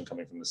inspiration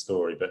coming from the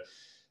story. But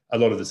a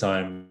lot of the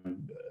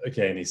time,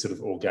 again, these sort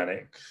of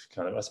organic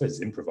kind of, I suppose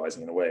it's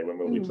improvising in a way, when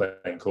we'll be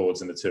playing chords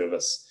and the two of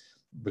us,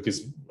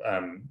 because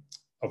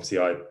obviously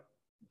I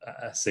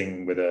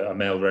sing with a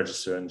male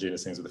register and Gina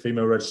sings with a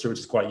female register, which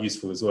is quite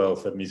useful as well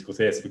for musical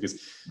theatre, because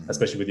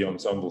especially with the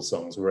ensemble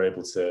songs, we're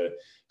able to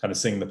kind of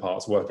sing the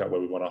parts, work out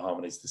where we want our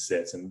harmonies to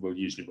sit, and we'll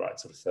usually write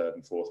sort of third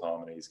and fourth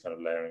harmonies, kind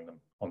of layering them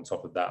on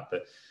top of that.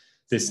 But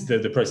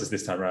the process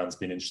this time around has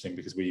been interesting,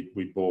 because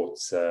we bought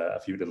a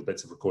few little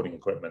bits of recording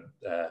equipment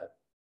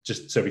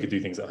just so we could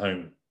do things at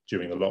home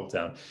during the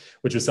lockdown,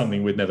 which was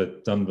something we'd never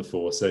done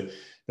before. So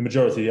the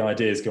majority of the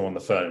ideas go on the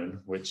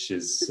phone, which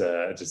is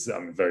just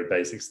very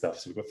basic stuff.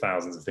 So we've got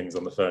thousands of things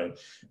on the phone,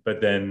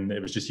 but then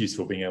it was just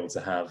useful being able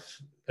to have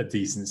a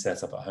decent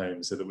setup at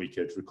home so that we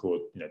could record,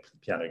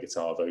 piano,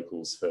 guitar,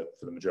 vocals for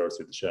the majority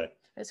of the show.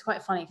 It's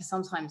quite funny because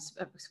sometimes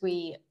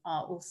we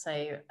are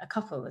also a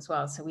couple as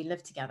well, so we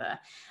live together,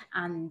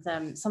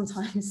 and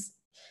sometimes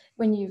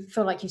when you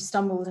feel like you've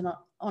stumbled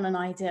on an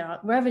idea,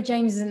 wherever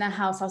James is in their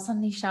house, I'll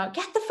suddenly shout,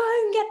 get the phone,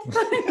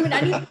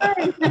 I need the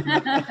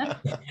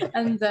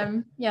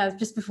phone. And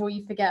just before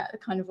you forget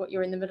kind of what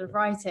you're in the middle of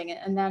writing.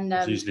 And then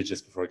it's usually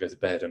just before I go to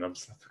bed, and I'm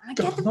just like,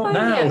 get the not phone,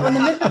 now. in the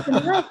middle of the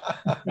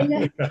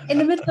night. In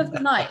the middle of the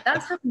night.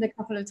 That's happened a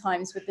couple of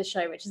times with the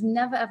show, which has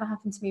never ever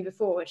happened to me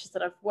before, which is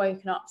that I've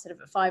woken up sort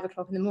of at 5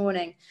 o'clock in the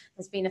morning.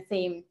 There's been a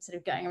theme sort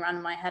of going around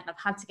in my head, and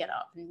I've had to get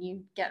up, and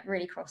you get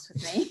really cross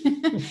with me.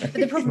 But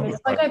the problem is,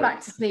 if I go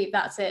back to sleep,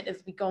 that's it.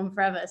 It'll be gone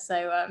forever.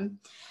 So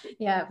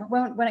but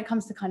when it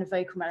comes to kind of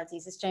vocal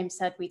melodies, as James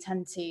said, we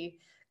tend to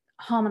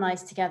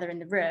harmonize together in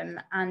the room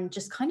and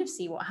just kind of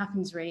see what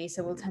happens really.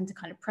 So we'll tend to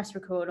kind of press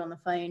record on the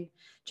phone,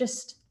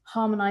 just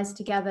harmonize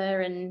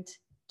together and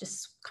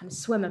just kind of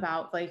swim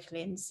about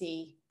vocally and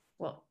see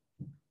what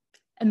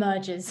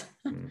emerges.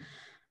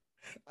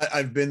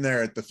 I've been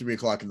there at the 3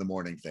 o'clock in the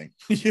morning thing.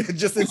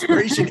 Just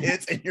inspiration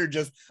hits and you're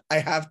just, I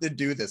have to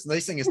do this. The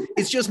nice thing is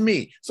it's just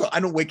me, so I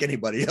don't wake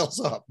anybody else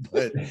up,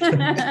 but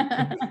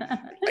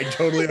I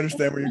totally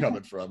understand where you're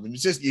coming from. And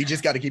it's just, you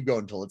just got to keep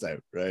going until it's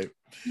out, right?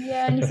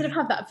 Yeah, and you sort of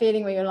have that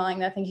feeling where you're lying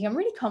there thinking, I'm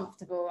really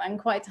comfortable and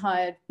quite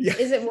tired. Yeah.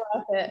 Is it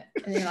worth it?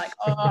 And you're like,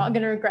 oh, I'm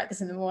going to regret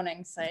this in the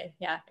morning. So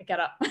yeah, get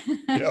up.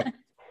 Yeah.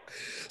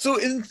 So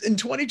in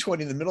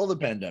 2020, in the middle of the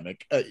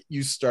pandemic,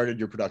 you started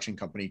your production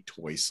company,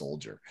 Toy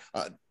Soldier.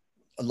 I'd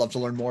love to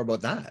learn more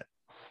about that.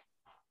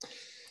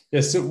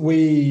 Yeah, so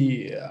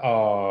we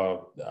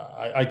are,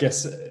 I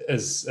guess,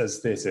 as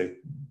theatre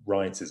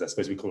writers, I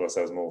suppose we call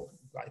ourselves more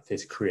like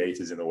theatre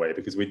creators in a way,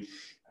 because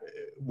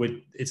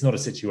it's not a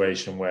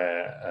situation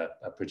where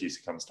a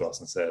producer comes to us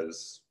and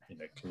says,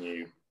 can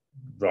you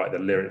write the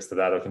lyrics to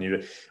that, or can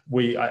you?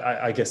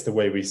 I guess the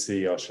way we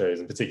see our shows,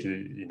 and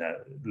particularly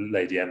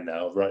Lady M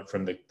now, right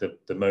from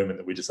the moment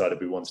that we decided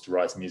we wanted to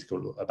write a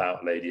musical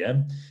about Lady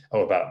M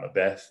or about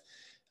Macbeth,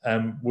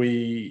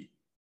 we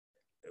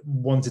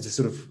wanted to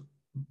sort of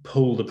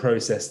pull the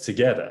process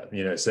together,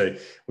 you know. So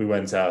we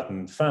went out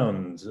and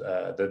found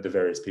the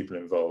various people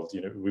involved.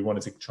 You know, we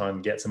wanted to try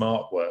and get some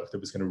artwork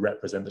that was going to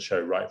represent the show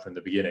right from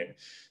the beginning.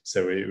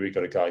 So we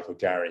got a guy called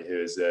Gary,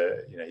 who is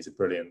he's a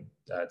brilliant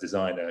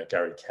designer,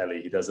 Gary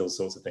Kelly. He does all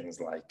sorts of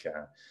things like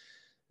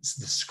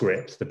the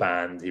script, the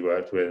band he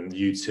worked with, and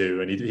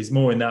U2, and he's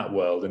more in that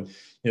world. And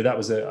you know, that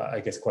was I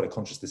guess quite a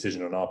conscious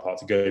decision on our part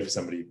to go for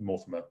somebody more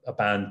from a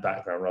band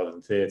background rather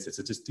than theatre,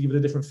 to just give it a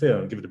different feel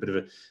and give it a bit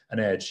of an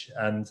edge.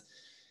 And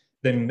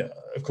then,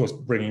 of course,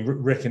 bringing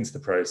Rick into the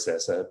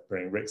process,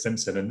 bringing Rick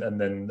Simpson,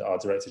 and then our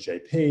director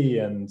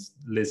JP and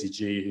Lizzie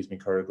G, who's been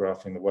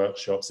choreographing the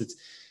workshops. It's,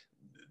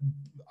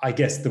 I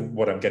guess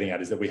what I'm getting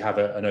at is that we have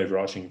an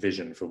overarching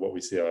vision for what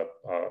we see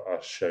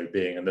our show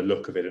being, and the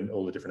look of it and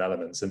all the different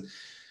elements. And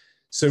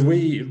so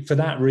for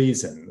that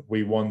reason,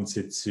 we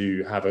wanted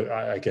to have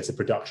I guess a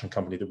production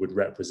company that would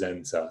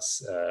represent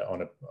us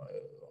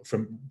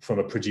from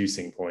a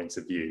producing point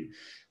of view.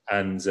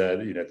 And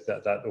you know,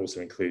 that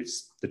also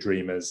includes the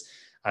Dreamers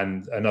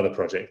and another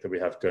project that we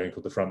have going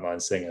called the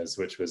Frontline Singers,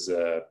 which was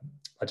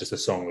just a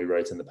song we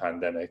wrote in the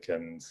pandemic,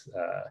 and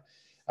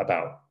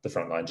about the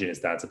frontline. Gina's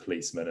dad's a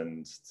policeman,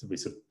 and we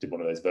sort of did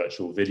one of those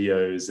virtual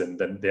videos, and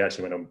then they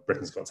actually went on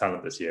Britain's Got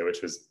Talent this year,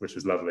 which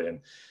was lovely. And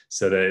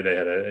so they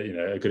had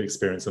a good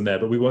experience on there.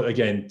 But we want,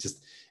 again,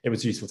 just, it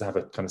was useful to have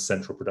a kind of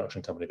central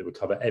production company that would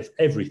cover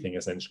everything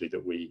essentially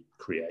that we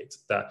create.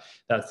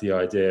 That's the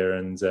idea,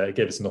 and it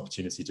gave us an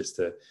opportunity just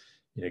to,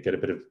 you know, get a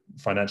bit of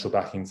financial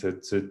backing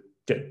to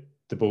get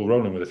the ball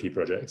rolling with a few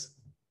projects.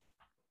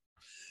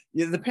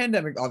 Yeah, the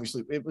pandemic,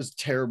 obviously, it was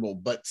terrible,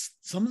 but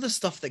some of the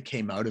stuff that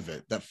came out of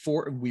it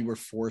we were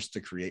forced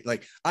to create,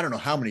 like, I don't know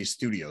how many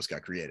studios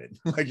got created,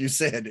 like you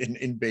said,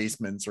 in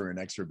basements or in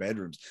extra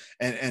bedrooms,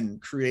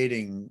 and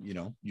creating, you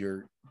know,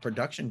 your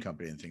production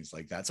company and things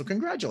like that. So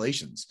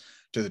congratulations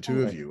to the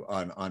two of you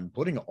on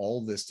putting all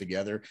this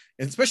together,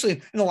 and especially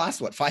in the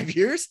last, 5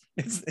 years?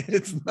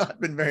 It's not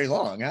been very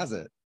long, has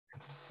it?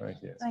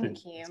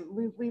 Thank you.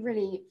 We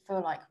really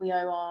feel like we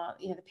owe our,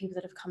 you know, the people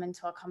that have come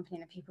into our company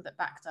and the people that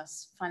backed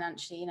us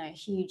financially, you know,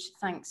 huge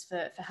thanks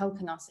for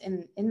helping us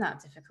in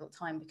that difficult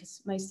time, because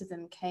most of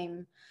them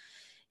came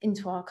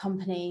into our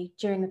company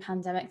during the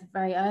pandemic, the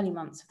very early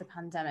months of the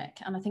pandemic.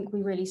 And I think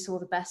we really saw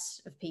the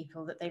best of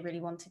people, that they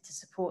really wanted to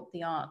support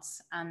the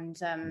arts. And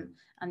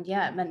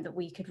yeah, it meant that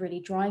we could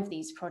really drive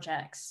these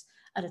projects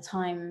at a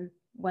time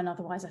when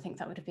otherwise I think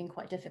that would have been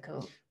quite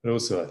difficult. But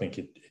also I think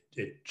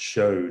it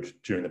showed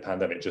during the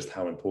pandemic just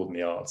how important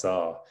the arts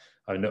are.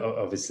 I know,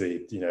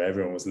 obviously, you know,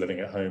 everyone was living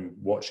at home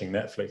watching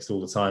Netflix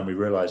all the time. We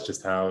realized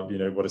just how, you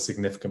know, what a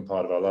significant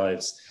part of our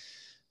lives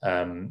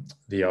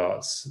the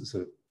arts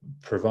sort of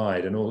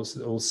provide. And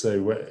also,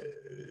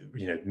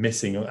 you know,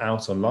 missing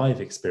out on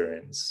live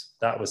experience,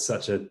 that was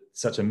such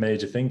a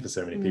major thing for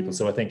so many people.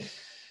 So I think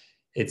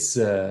it's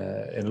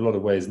in a lot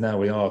of ways now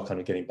we are kind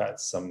of getting back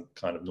to some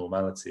kind of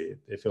normality.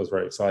 It feels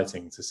very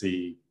exciting to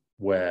see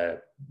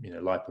where, you know,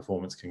 live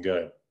performance can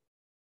go.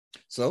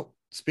 So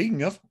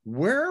speaking of,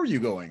 where are you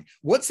going?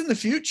 What's in the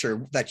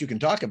future that you can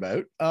talk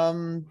about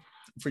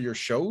for your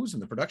shows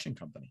and the production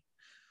company?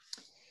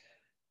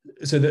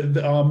 So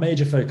our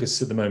major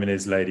focus at the moment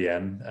is Lady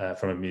M.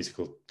 From a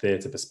musical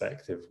theatre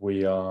perspective,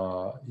 we're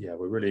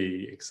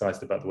really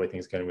excited about the way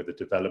things are going with the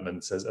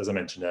developments. As I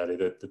mentioned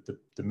earlier,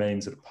 the main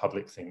sort of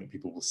public thing that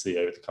people will see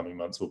over the coming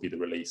months will be the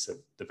release of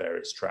the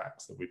various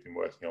tracks that we've been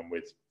working on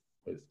with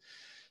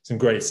some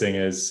great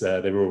singers.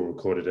 They were all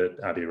recorded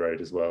at Abbey Road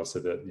as well, so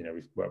that, you know,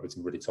 we've worked with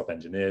some really top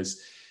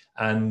engineers.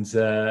 And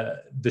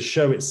the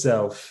show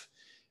itself,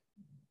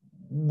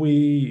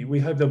 we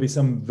hope there'll be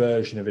some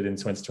version of it in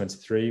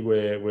 2023.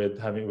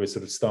 We're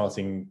sort of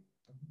starting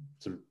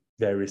sort of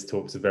various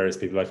talks with various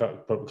people. I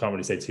can't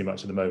really say too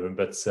much at the moment,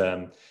 but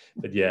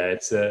yeah,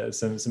 it's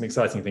some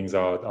exciting things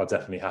are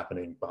definitely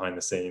happening behind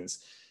the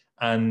scenes.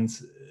 And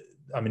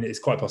I mean, it's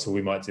quite possible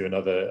we might do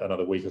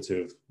another week or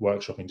two of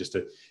workshopping just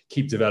to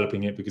keep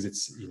developing it, because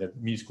it's, you know,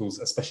 musicals,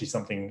 especially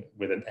something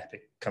with an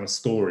epic kind of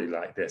story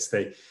like this,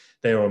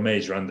 they are a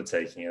major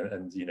undertaking,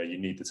 and you know, you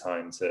need the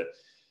time to,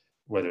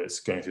 whether it's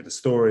going through the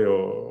story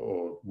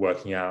or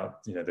working out,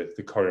 you know,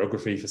 the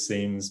choreography for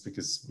scenes,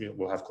 because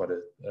we'll have quite a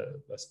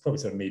probably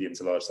some medium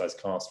to large size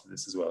cast for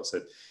this as well. So,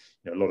 you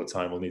know, a lot of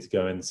time will need to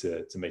go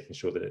into making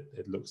sure that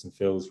it looks and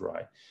feels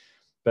right.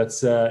 But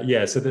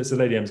yeah, so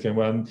Lady M's going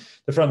well. And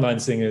the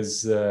Frontline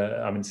Singers,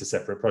 I mean, it's a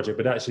separate project,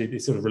 but actually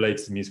it sort of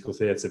relates to musical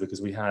theatre,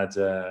 because we had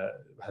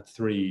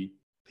three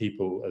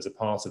people as a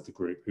part of the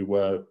group who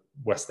were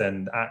West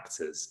End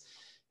actors,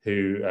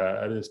 who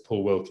there's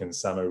Paul Wilkins,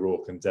 Sam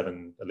O'Rourke, and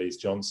Devon Elise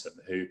Johnson,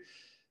 who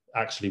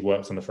actually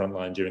worked on the front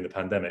line during the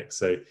pandemic.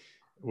 So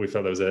we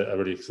felt there was a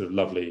really sort of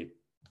lovely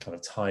kind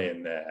of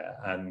tie-in there,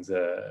 and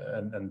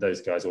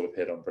those guys all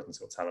appeared on Britain's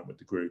Got Talent with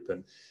the group,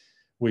 and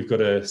we've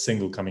got a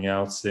single coming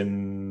out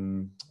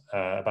in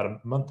about a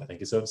month, I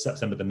think. It's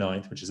September the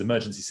 9th, which is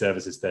Emergency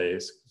Services Day.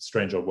 It's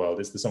Strange Old World.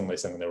 It's the song they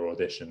sang in their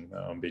audition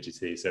on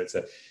BGT. So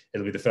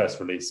it'll be the first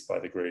release by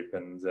the group.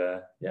 And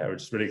we're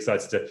just really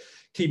excited to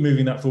keep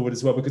moving that forward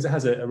as well, because it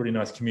has a really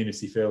nice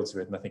community feel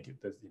to it. And I think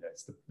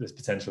there's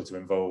potential to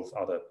involve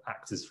other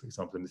actors, for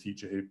example, in the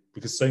future,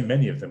 because so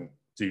many of them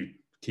do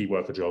key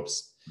worker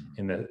jobs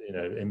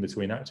in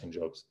between acting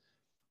jobs.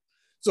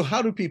 So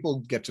how do people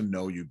get to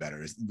know you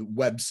better? Is the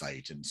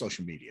website and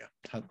social media?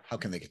 How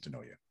can they get to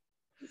know you?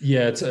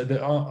 Yeah,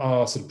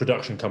 our sort of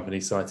production company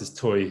site is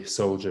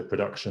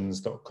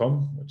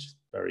toysoldierproductions.com, which is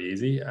very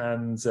easy.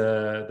 And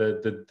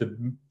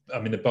the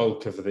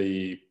bulk of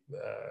the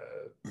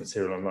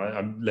material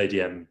online, Lady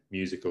M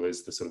Musical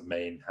is the sort of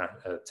main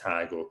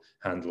tag or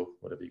handle,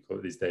 whatever you call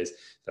it these days.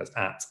 That's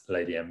at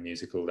Lady M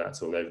Musical.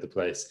 That's all over the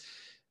place.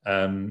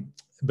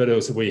 But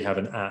also we have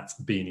an at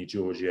Beanie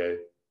Giorgio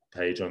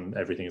page on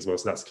everything as well.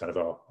 So that's kind of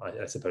our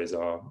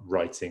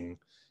writing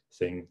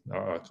thing,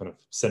 our kind of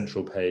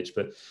central page.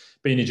 But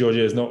Beanie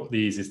Giorgio is not the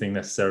easiest thing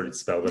necessarily to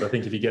spell, but I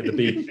think if you get the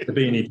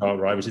Beanie part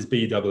right, which is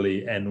BEENY,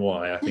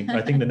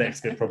 I think the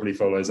next bit probably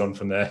follows on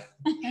from there.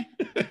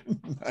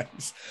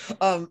 Nice.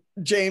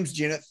 James,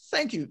 Gina,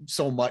 thank you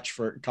so much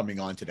for coming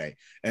on today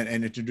and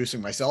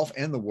introducing myself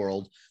and the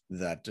world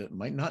that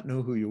might not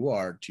know who you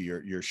are to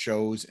your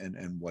shows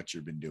and what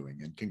you've been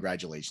doing. And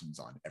congratulations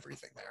on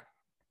everything there.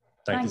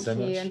 Thank you so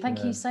much. And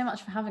thank you so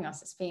much for having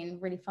us. It's been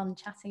really fun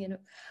chatting it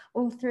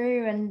all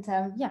through. And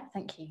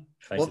thank you.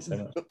 Thank you so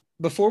much.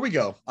 Before we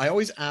go, I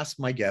always ask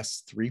my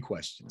guests 3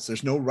 questions.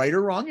 There's no right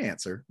or wrong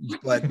answer,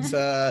 but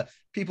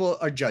people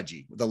are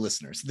judgy, the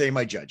listeners. They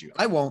might judge you.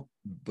 I won't,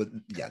 but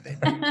yeah, they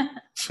might.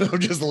 So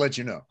just to let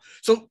you know.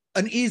 So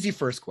an easy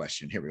first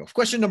question. Here we go.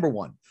 Question number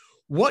 1.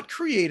 What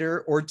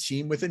creator or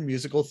team within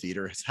musical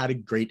theater has had a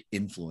great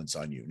influence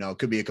on you? Now, it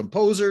could be a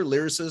composer,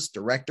 lyricist,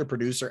 director,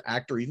 producer,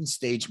 actor, even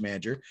stage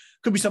manager.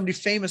 Could be somebody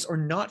famous or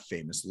not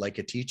famous, like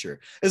a teacher.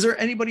 Is there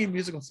anybody in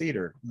musical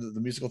theater, the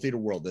musical theater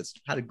world, that's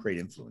had a great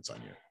influence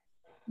on you?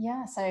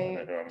 Yeah, so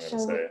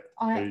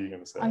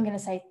I'm going to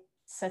say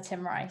Sir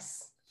Tim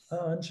Rice.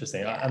 Oh,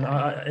 interesting. Yeah. And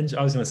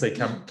I was going to say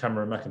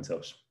Cameron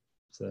McIntosh.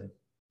 So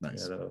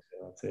nice.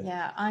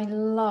 Yeah, I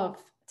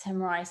love Tim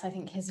Rice. I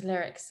think his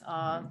lyrics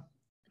are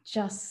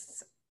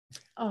just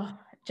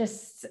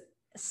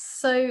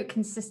so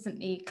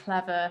consistently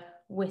clever,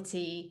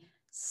 witty,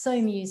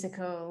 so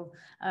musical.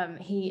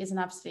 He is an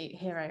absolute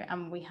hero,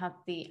 and we had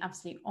the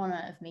absolute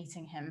honor of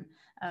meeting him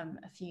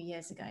a few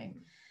years ago.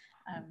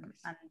 And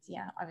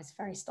yeah, I was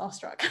very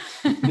starstruck.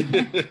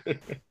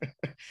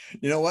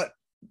 You know what?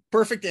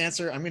 Perfect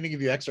answer. I'm going to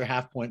give you extra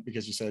half point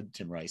because you said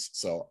Tim Rice.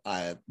 So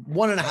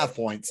 1.5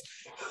 points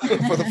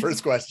for the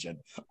first question.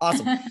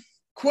 Awesome.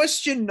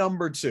 Question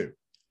number 2.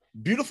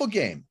 Beautiful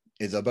Game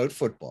is about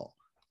football.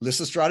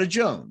 Lysistrata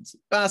Jones,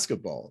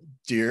 basketball.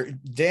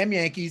 Damn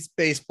Yankees,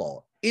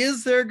 baseball.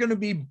 Is there going to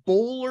be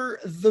Bowler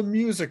the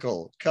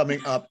Musical coming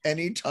up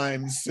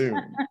anytime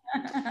soon?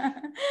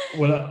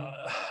 Well,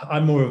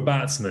 I'm more of a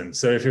batsman,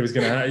 so if it was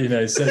going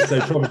to, so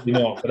probably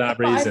not for that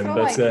reason.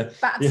 I feel like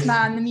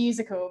Batsman the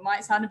Musical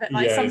might sound a bit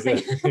like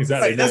something.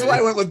 Exactly. Right, that's why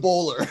I went with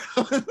Bowler.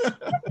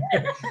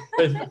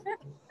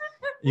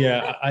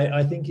 Yeah,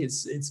 I think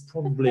it's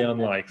probably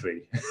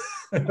unlikely.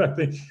 I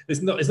think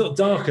it's not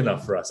dark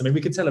enough for us. I mean,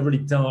 we could tell a really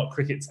dark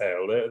cricket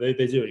tale. They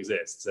do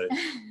exist.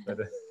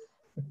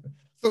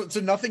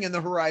 So nothing in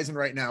the horizon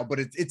right now, but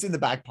it's in the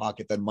back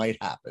pocket that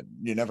might happen.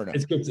 You never know.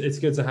 It's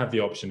good to have the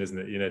option, isn't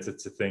it?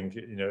 To think,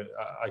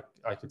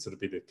 I could sort of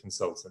be the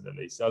consultant at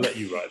least. I'll let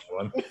you write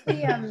one.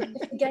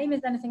 If the game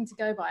is anything to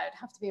go by, it'd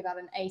have to be about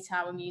an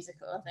 8-hour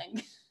musical, I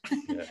think.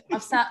 Yeah.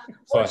 I've sat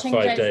watching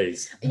 5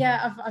 days.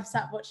 Yeah, I've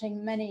sat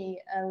watching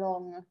many a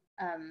long.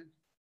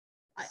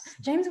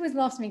 James always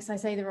laughs at me because I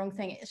say the wrong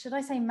thing. Should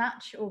I say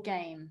match or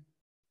game?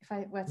 If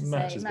I were to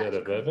match say is match,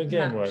 better, but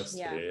game works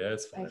yeah. too. Yeah,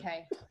 it's fine.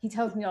 Okay. He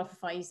tells me off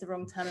if I use the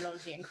wrong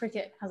terminology, and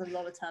cricket has a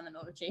lot of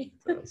terminology.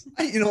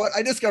 You know what?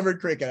 I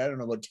discovered cricket, I don't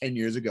know, about 10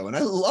 years ago, and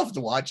I loved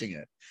watching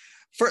it.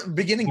 For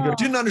beginning, I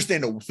didn't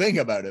understand a thing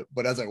about it,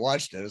 but as I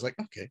watched it, I was like,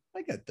 okay,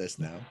 I get this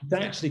now. It's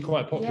actually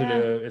quite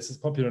popular. Yeah. It's as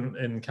popular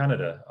in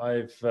Canada.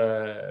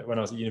 when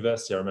I was at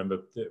university, I remember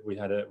that we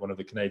had one of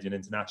the Canadian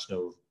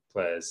international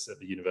players at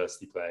the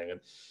university playing, and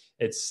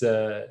it's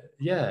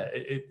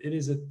it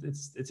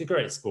is a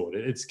great sport.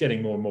 It's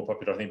getting more and more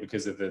popular, I think,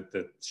 because of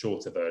the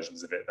shorter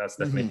versions of it. That's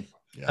definitely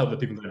helped that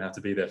people don't have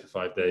to be there for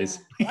 5 days.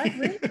 Yeah. I've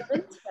really got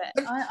into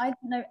it. I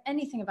didn't know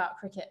anything about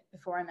cricket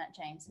before I met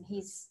James, and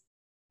he's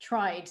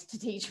tried to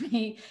teach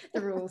me the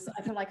rules.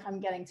 I feel like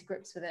I'm getting to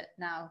grips with it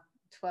now,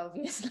 12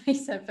 years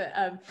later. But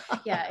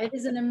it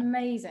is an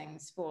amazing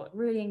sport,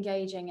 really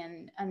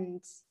engaging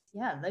and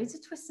yeah, loads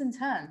of twists and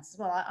turns as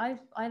well.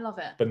 I love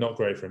it. But not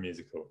great for a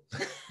musical.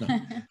 No.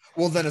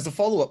 Well, then as a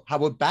follow-up, how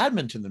about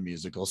badminton the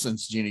musical?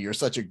 Since Gina, you're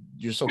so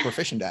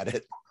proficient at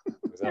it.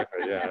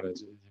 Exactly. Yeah.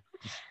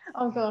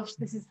 Oh gosh,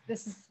 this is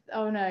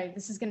oh no,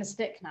 this is going to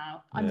stick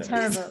now. I'm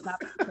terrible at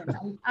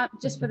badminton.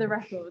 Just for the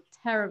record,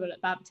 terrible at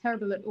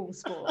all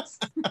sports.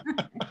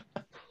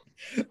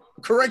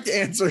 Correct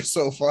answer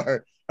so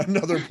far.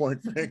 Another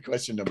point for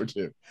question number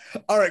 2.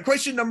 All right,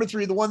 question number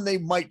 3, the one they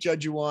might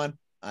judge you on.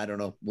 I don't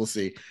know. We'll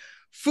see.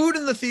 Food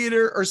in the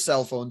theater or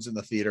cell phones in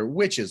the theater?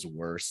 Which is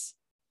worse?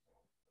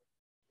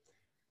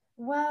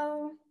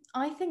 Well,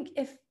 I think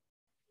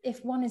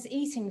if one is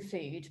eating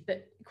food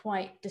but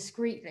quite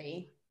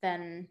discreetly,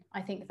 then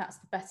I think that's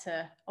the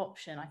better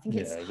option. I think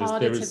it's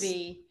harder to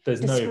be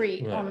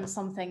discreet on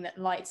something that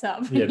lights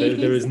up. Yeah,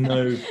 there is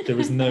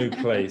no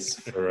place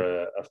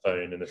for a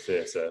phone in a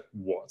theatre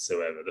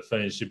whatsoever. The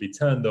phone should be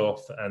turned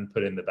off and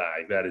put in the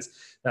bag.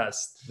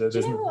 Do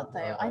you know what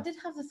though? I did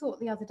have the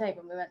thought the other day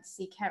when we went to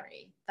see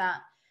Kerry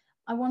that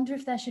I wonder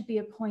if there should be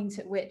a point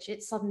at which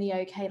it's suddenly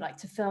okay, like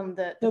to film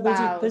the they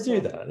do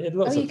that. Yeah,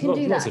 lots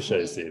of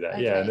shows do that.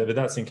 Okay. Yeah, but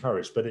that's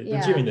encouraged. But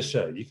during the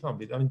show, you can't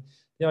be. I mean,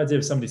 the idea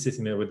of somebody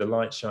sitting there with the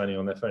light shining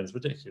on their phone is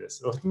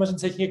ridiculous. Or imagine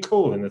taking a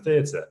call in the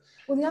theatre.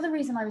 Well, the other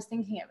reason I was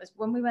thinking it was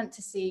when we went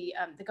to see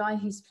the guy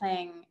who's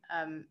playing,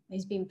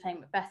 who's been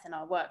playing Macbeth in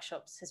our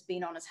workshops, has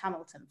been on as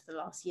Hamilton for the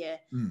last year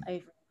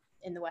over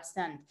in the West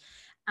End,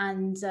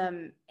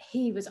 and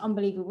he was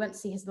unbelievable. We went to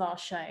see his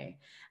last show.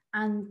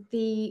 And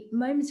the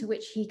moment at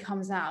which he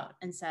comes out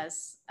and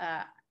says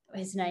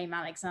his name,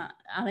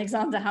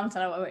 Alexander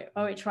Hamilton, I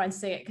won't try and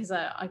say it because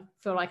I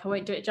feel like I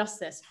won't do it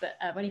justice. But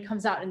when he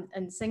comes out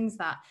and sings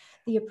that,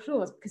 the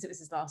applause, because it was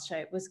his last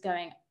show, was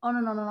going on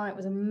and on and on. It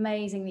was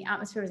amazing. The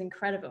atmosphere was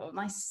incredible. And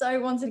I so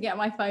wanted to get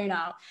my phone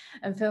out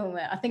and film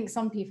it. I think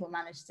some people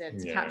managed to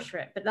capture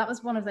it. But that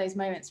was one of those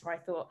moments where I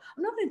thought,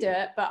 I'm not going to do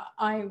it. But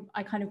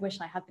I kind of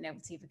wish I had been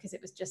able to, because it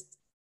was just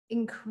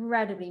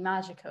incredibly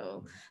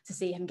magical to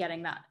see him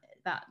getting that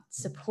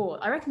support.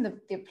 I reckon the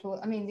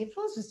applause, the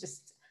applause was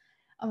just,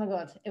 oh my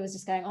God, it was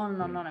just going on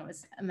and on and on. It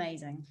was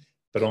amazing.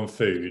 But on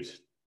food,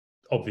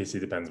 obviously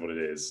depends what it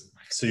is.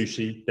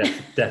 Sushi,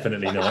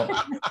 definitely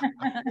not.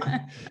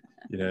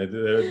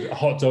 The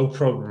hot dog,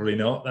 probably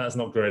not. That's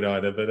not great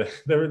either. But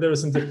there are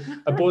some,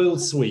 a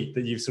boiled sweet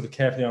that you've sort of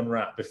carefully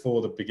unwrapped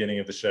before the beginning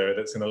of the show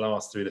that's going to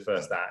last through the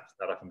first act.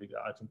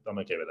 I'm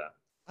okay with that.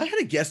 I had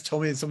a guest tell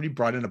me that somebody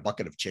brought in a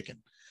bucket of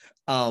chicken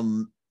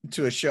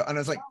to a show, and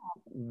I was like,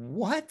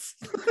 what?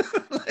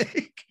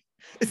 Like,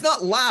 it's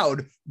not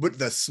loud, but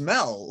the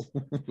smell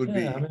would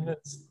be.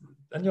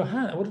 And your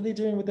hand, what are they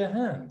doing with their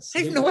hands? I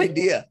have no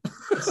idea.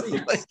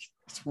 Like,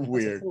 it's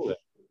weird.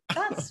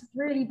 That's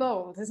really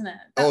bold, isn't it?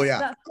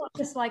 That's not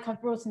just like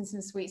I've brought in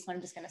some sweets and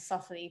I'm just going to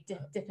softly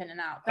dip in and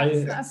out.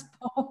 That's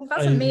bold.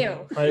 That's a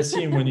meal. I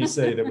assume when you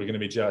say that we're going to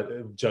be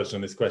judged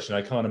on this question,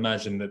 I can't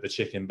imagine that the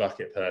chicken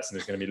bucket person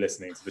is going to be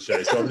listening to the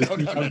show. So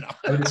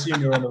I would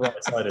assume you're on the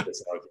right side of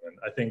this argument.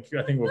 I think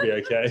we'll be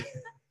okay.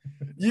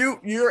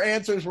 Your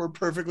answers were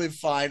perfectly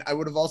fine. I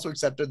would have also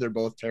accepted they're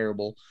both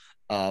terrible.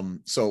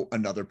 So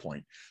another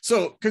point.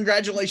 So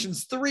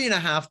congratulations,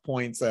 3.5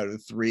 points out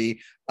of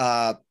 3.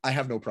 I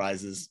have no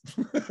prizes,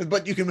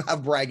 but you can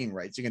have bragging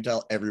rights. You can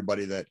tell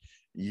everybody that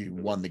you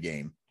won the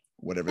game,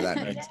 whatever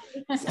that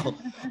means. So,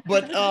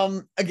 but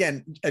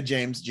again,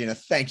 James, Gina,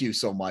 thank you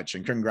so much,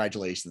 and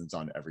congratulations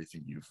on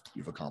everything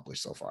you've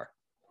accomplished so far.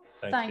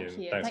 Thank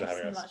you. Thanks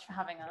so much for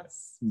having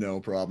us. No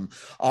problem.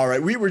 All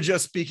right. We were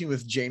just speaking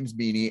with James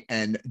Beanie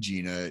and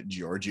Gina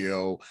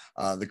Giorgio,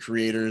 the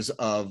creators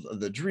of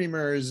The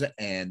Dreamers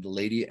and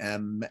Lady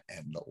M,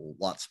 and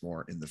lots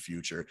more in the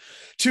future.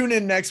 Tune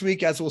in next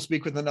week as we'll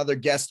speak with another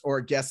guest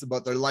or guest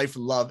about their life,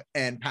 love,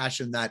 and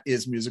passion that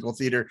is musical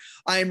theater.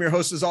 I am your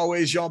host, as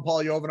always,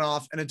 Jean-Paul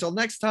Jovanov. And until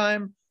next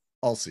time,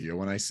 I'll see you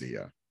when I see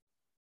you.